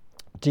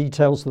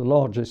 details the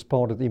largest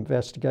part of the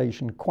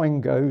investigation,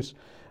 Quangos,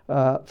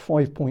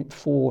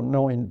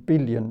 5.49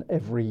 billion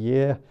every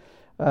year.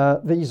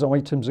 These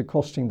items are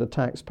costing the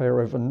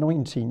taxpayer over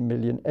 19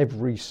 million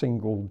every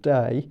single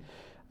day.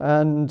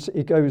 And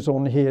it goes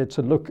on here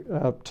to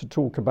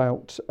talk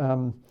about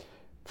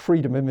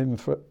freedom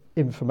of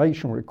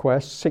information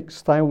requests,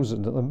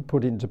 6,000 of them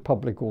put into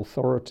public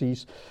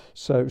authorities.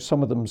 So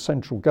some of them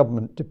central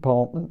government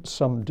departments,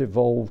 some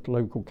devolved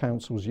local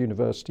councils,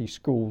 universities,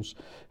 schools,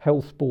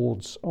 health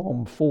boards,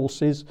 armed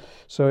forces.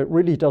 So it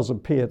really does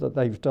appear that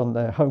they've done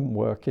their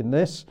homework in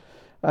this.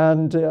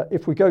 And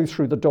if we go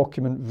through the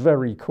document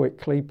very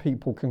quickly,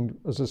 people can,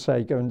 as I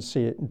say, go and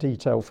see it in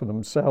detail for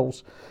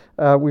themselves.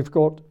 We've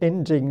got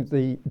ending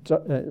the,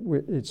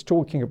 it's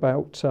talking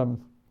about,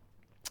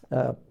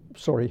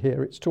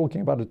 it's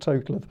talking about a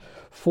total of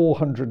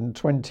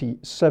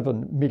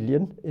 427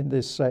 million in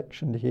this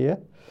section here.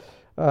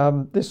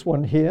 This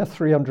one here,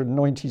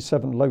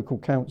 397 local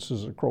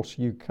councils across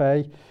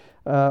UK.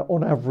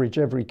 On average,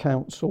 every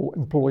council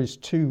employs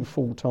 2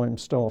 full-time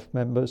staff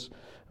members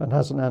and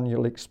has an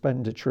annual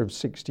expenditure of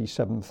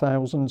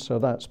 67,000, so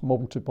that's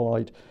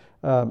multiplied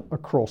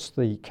across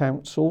the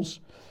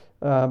councils.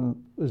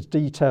 There's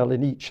detail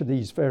in each of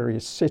these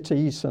various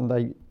cities, and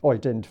they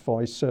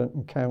identify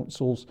certain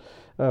councils.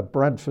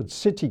 Bradford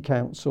City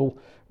Council,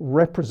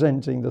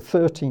 representing the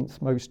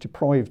 13th most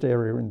deprived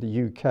area in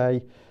the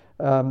UK,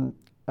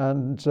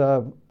 and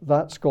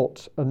that's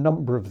got a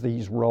number of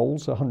these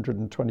roles,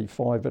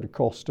 125 at a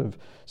cost of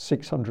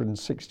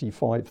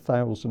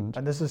 665,000.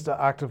 And this is to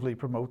actively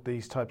promote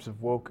these types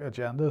of woke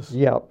agendas?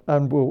 Yeah,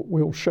 and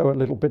we'll show a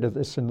little bit of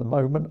this in a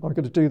moment. I'm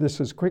going to do this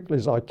as quickly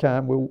as I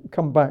can. We'll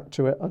come back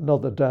to it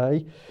another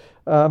day.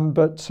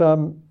 But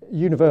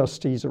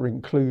universities are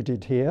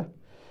included here.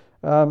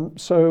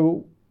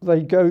 So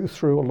they go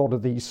through a lot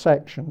of these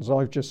sections.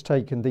 I've just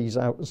taken these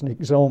out as an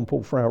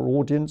example for our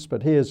audience,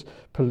 but here's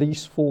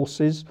police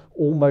forces,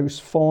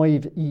 almost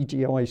 5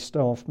 EDI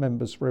staff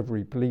members for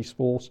every police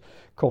force,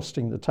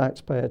 costing the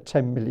taxpayer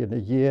 10 million a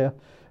year.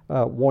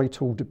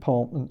 Whitehall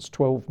departments,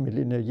 12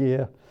 million a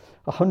year.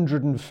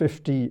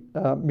 150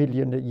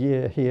 million a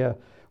year here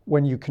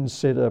when you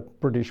consider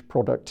British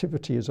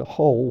productivity as a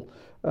whole,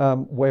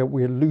 where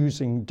we're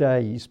losing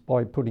days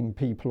by putting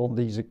people on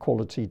these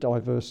equality,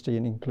 diversity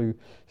and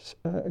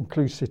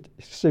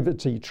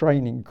inclusivity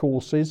training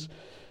courses.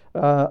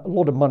 A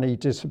lot of money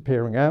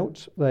disappearing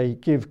out. They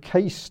give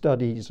case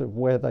studies of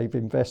where they've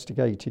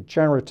investigated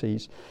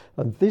charities,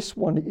 and this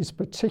one is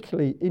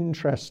particularly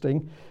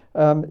interesting.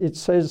 It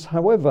says,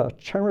 however,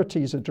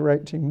 charities are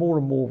directing more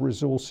and more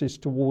resources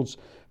towards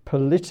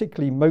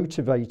politically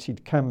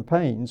motivated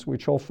campaigns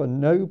which offer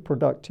no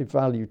productive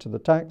value to the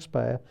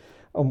taxpayer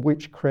and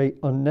which create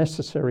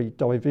unnecessary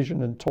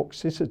division and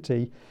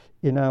toxicity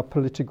in our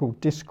political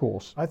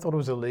discourse. I thought it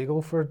was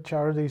illegal for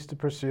charities to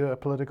pursue a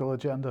political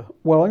agenda.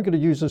 Well, I'm going to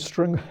use a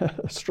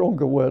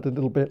stronger word a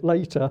little bit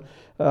later,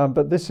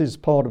 but this is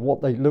part of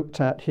what they looked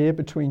at here.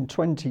 Between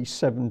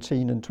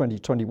 2017 and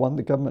 2021,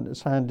 the government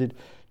has handed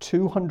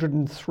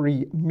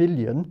 203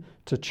 million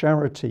to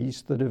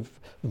charities that have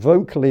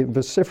vocally and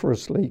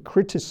vociferously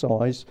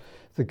criticised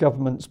the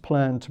government's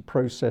plan to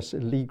process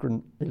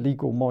illegal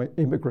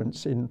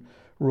immigrants in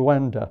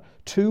Rwanda.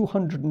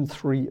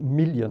 203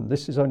 million.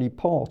 This is only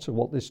part of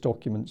what this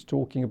document's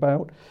talking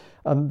about.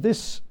 And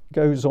this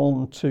goes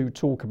on to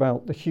talk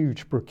about the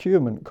huge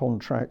procurement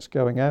contracts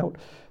going out.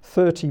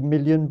 30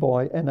 million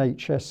by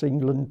NHS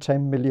England,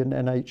 10 million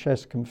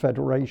NHS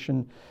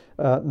Confederation,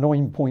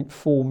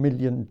 9.4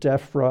 million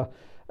DEFRA,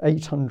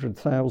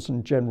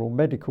 800,000 General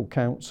Medical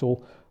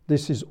Council.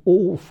 This is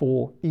all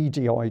for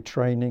EDI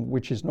training,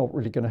 which is not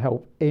really going to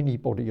help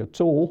anybody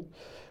at all.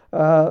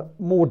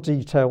 More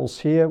details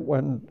here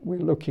when we're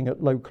looking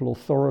at local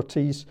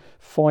authorities.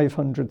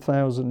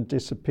 500,000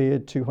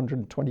 disappeared,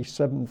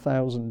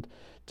 227,000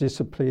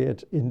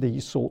 disappeared in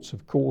these sorts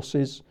of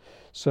courses.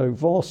 So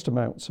vast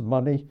amounts of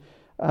money.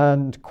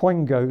 And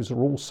Quangos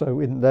are also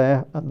in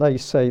there, and they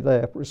say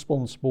they're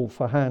responsible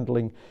for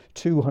handling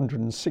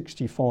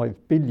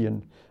 265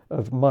 billion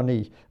of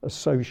money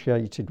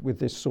associated with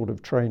this sort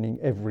of training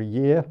every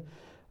year.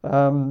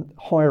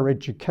 Higher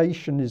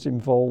education is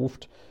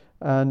involved.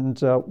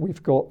 And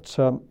we've got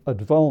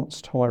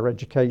advanced higher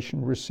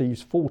education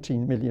receives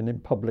 14 million in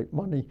public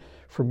money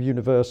from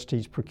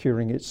universities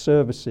procuring its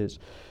services.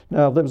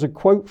 Now, there was a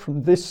quote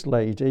from this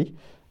lady,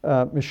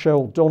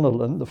 Michelle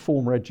Donnellan, the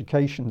former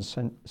education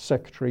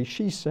secretary.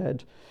 She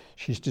said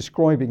she's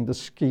describing the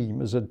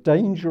scheme as a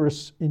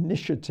dangerous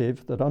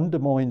initiative that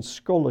undermines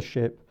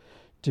scholarship,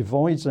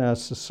 divides our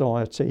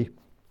society,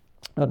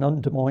 and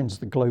undermines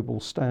the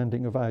global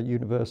standing of our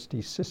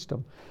university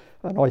system.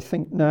 And I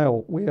think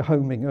now we're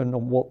homing in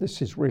on what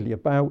this is really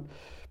about.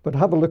 But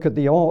have a look at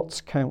the Arts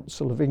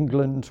Council of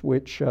England,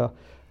 which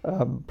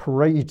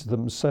parade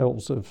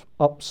themselves of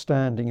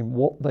upstanding in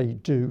what they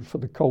do for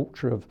the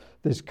culture of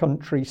this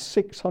country.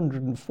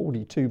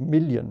 642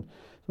 million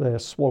they're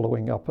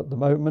swallowing up at the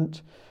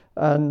moment.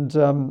 And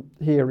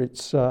here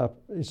it's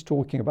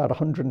talking about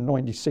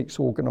 196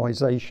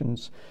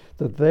 organisations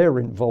that they're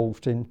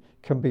involved in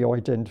can be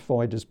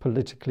identified as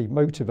politically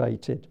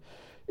motivated.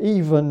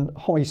 Even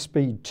High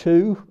Speed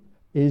 2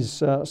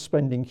 is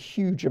spending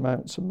huge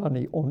amounts of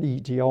money on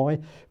EDI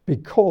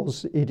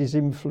because it is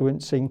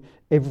influencing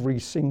every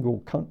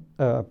single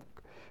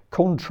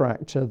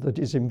contractor that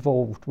is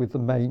involved with the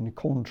main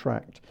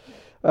contract.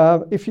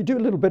 If you do a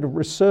little bit of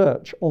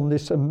research on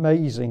this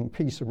amazing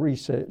piece of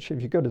research,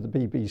 if you go to the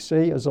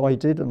BBC, as I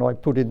did, and I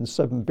put in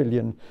 7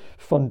 billion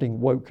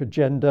funding woke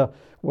agenda,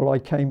 well, I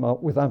came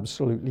up with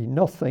absolutely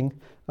nothing.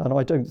 And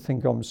I don't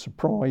think I'm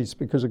surprised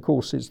because, of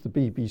course, it's the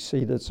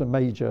BBC that's a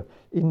major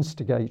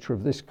instigator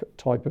of this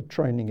type of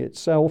training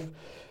itself.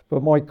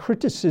 But my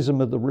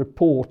criticism of the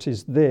report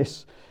is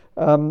this.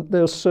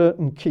 There are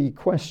certain key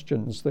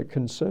questions that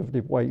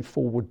Conservative Way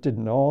Forward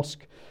didn't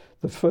ask.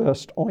 The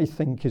first, I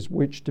think, is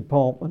which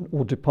department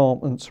or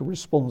departments are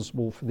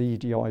responsible for the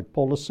EDI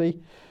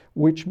policy,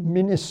 which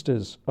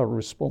ministers are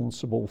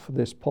responsible for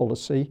this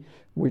policy,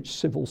 which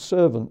civil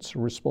servants are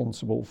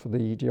responsible for the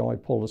EDI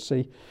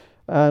policy.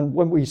 And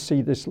when we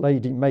see this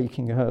lady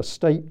making her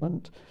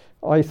statement,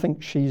 I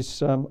think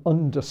she's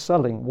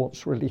underselling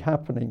what's really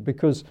happening,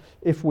 because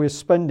if we're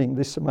spending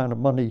this amount of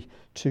money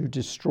to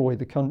destroy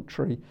the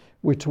country,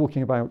 we're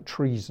talking about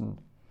treason.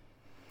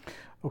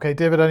 Okay,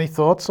 David, any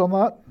thoughts on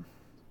that?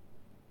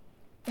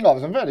 Well, it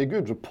was a very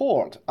good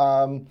report.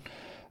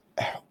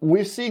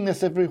 We're seeing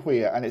this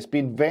everywhere, and it's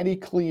been very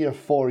clear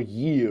for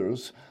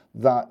years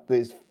that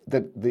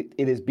it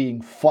is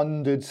being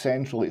funded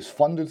centrally. It's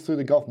funded through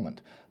the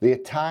government. The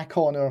attack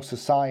on our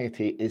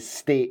society is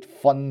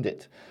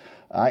state-funded.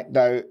 Right?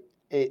 Now,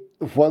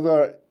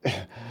 whether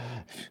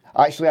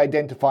actually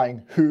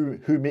identifying who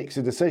makes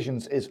the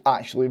decisions is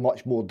actually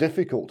much more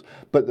difficult,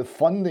 but the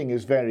funding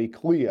is very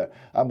clear.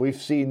 And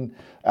we've seen,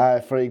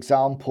 for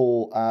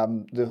example,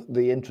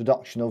 the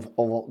introduction of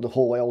the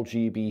whole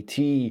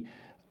LGBT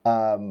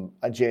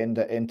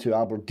agenda into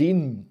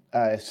Aberdeen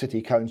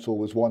City Council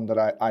was one that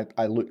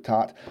I looked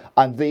at,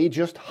 and they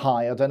just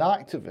hired an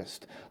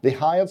activist. They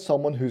hired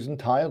someone whose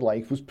entire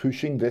life was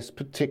pushing this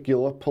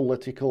particular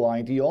political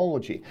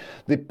ideology.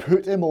 They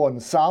put him on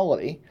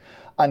salary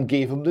and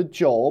gave him the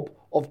job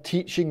of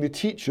teaching the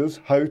teachers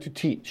how to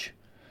teach.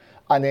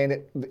 And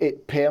then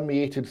it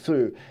permeated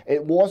through.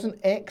 It wasn't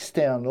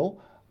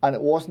external, and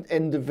it wasn't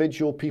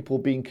individual people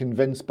being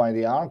convinced by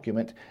the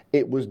argument.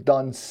 It was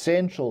done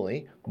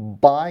centrally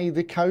by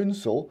the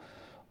council,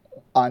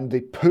 and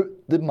they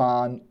put the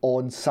man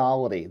on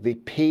salary. They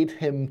paid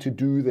him to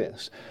do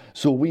this.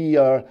 So we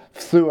are,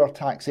 through our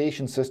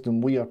taxation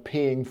system, we are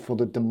paying for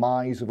the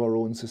demise of our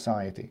own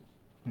society.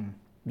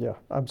 Yeah,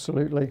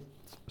 absolutely.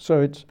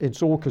 So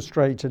it's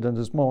orchestrated, and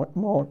as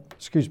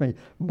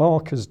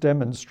Mark has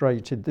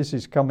demonstrated, this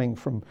is coming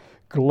from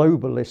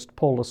globalist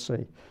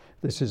policy.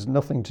 This is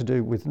nothing to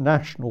do with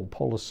national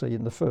policy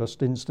in the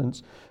first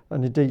instance.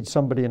 And indeed,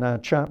 somebody in our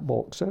chat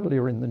box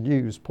earlier in the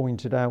news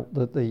pointed out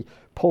that the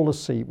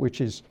policy which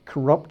is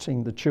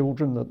corrupting the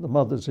children that the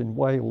mothers in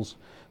Wales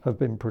have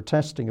been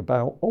protesting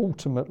about,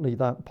 ultimately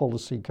that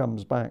policy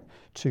comes back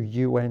to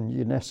UN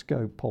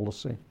UNESCO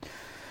policy.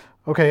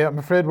 Okay, I'm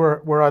afraid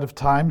we're out of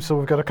time, so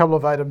we've got a couple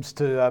of items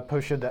to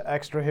push into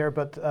extra here.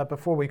 But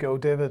before we go,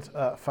 David,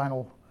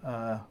 final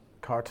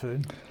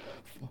cartoon.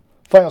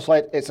 Final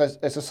slide. It's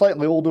a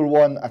slightly older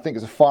one. I think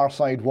it's a Far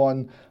Side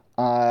one.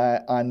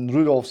 And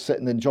Rudolph's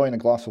sitting enjoying a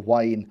glass of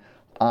wine,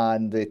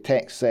 and the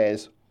text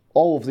says,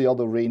 "All of the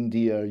other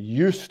reindeer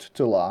used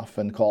to laugh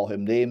and call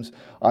him names."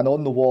 And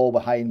on the wall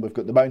behind, we've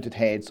got the mounted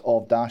heads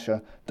of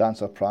Dasher,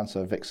 Dancer,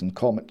 Prancer, Vixen,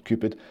 Comet,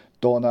 Cupid,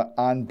 Donner,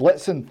 and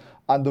Blitzen,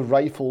 and the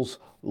rifles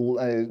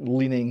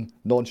leaning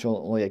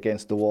nonchalantly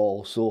against the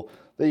wall. So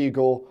there you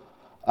go.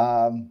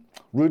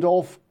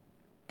 Rudolph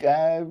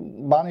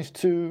managed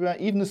to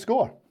even the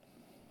score.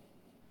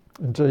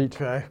 Indeed.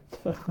 Okay.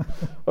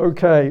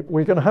 Okay,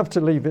 we're going to have to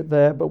leave it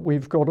there, but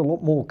we've got a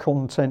lot more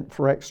content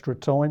for extra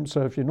time.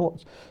 So if you're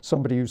not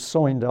somebody who's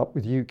signed up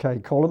with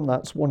UK Column,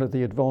 that's one of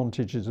the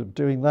advantages of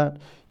doing that.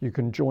 You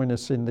can join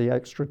us in the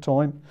extra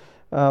time.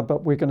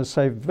 But we're going to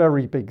say a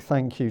very big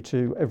thank you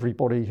to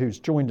everybody who's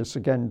joined us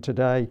again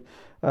today.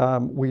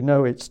 We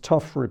know it's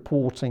tough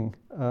reporting,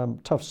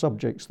 tough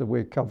subjects that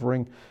we're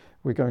covering.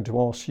 We're going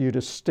to ask you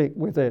to stick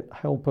with it,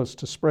 help us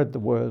to spread the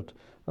word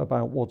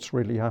about what's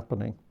really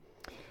happening.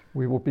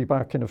 We will be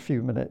back in a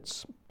few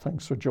minutes.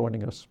 Thanks for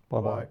joining us.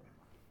 Bye-bye.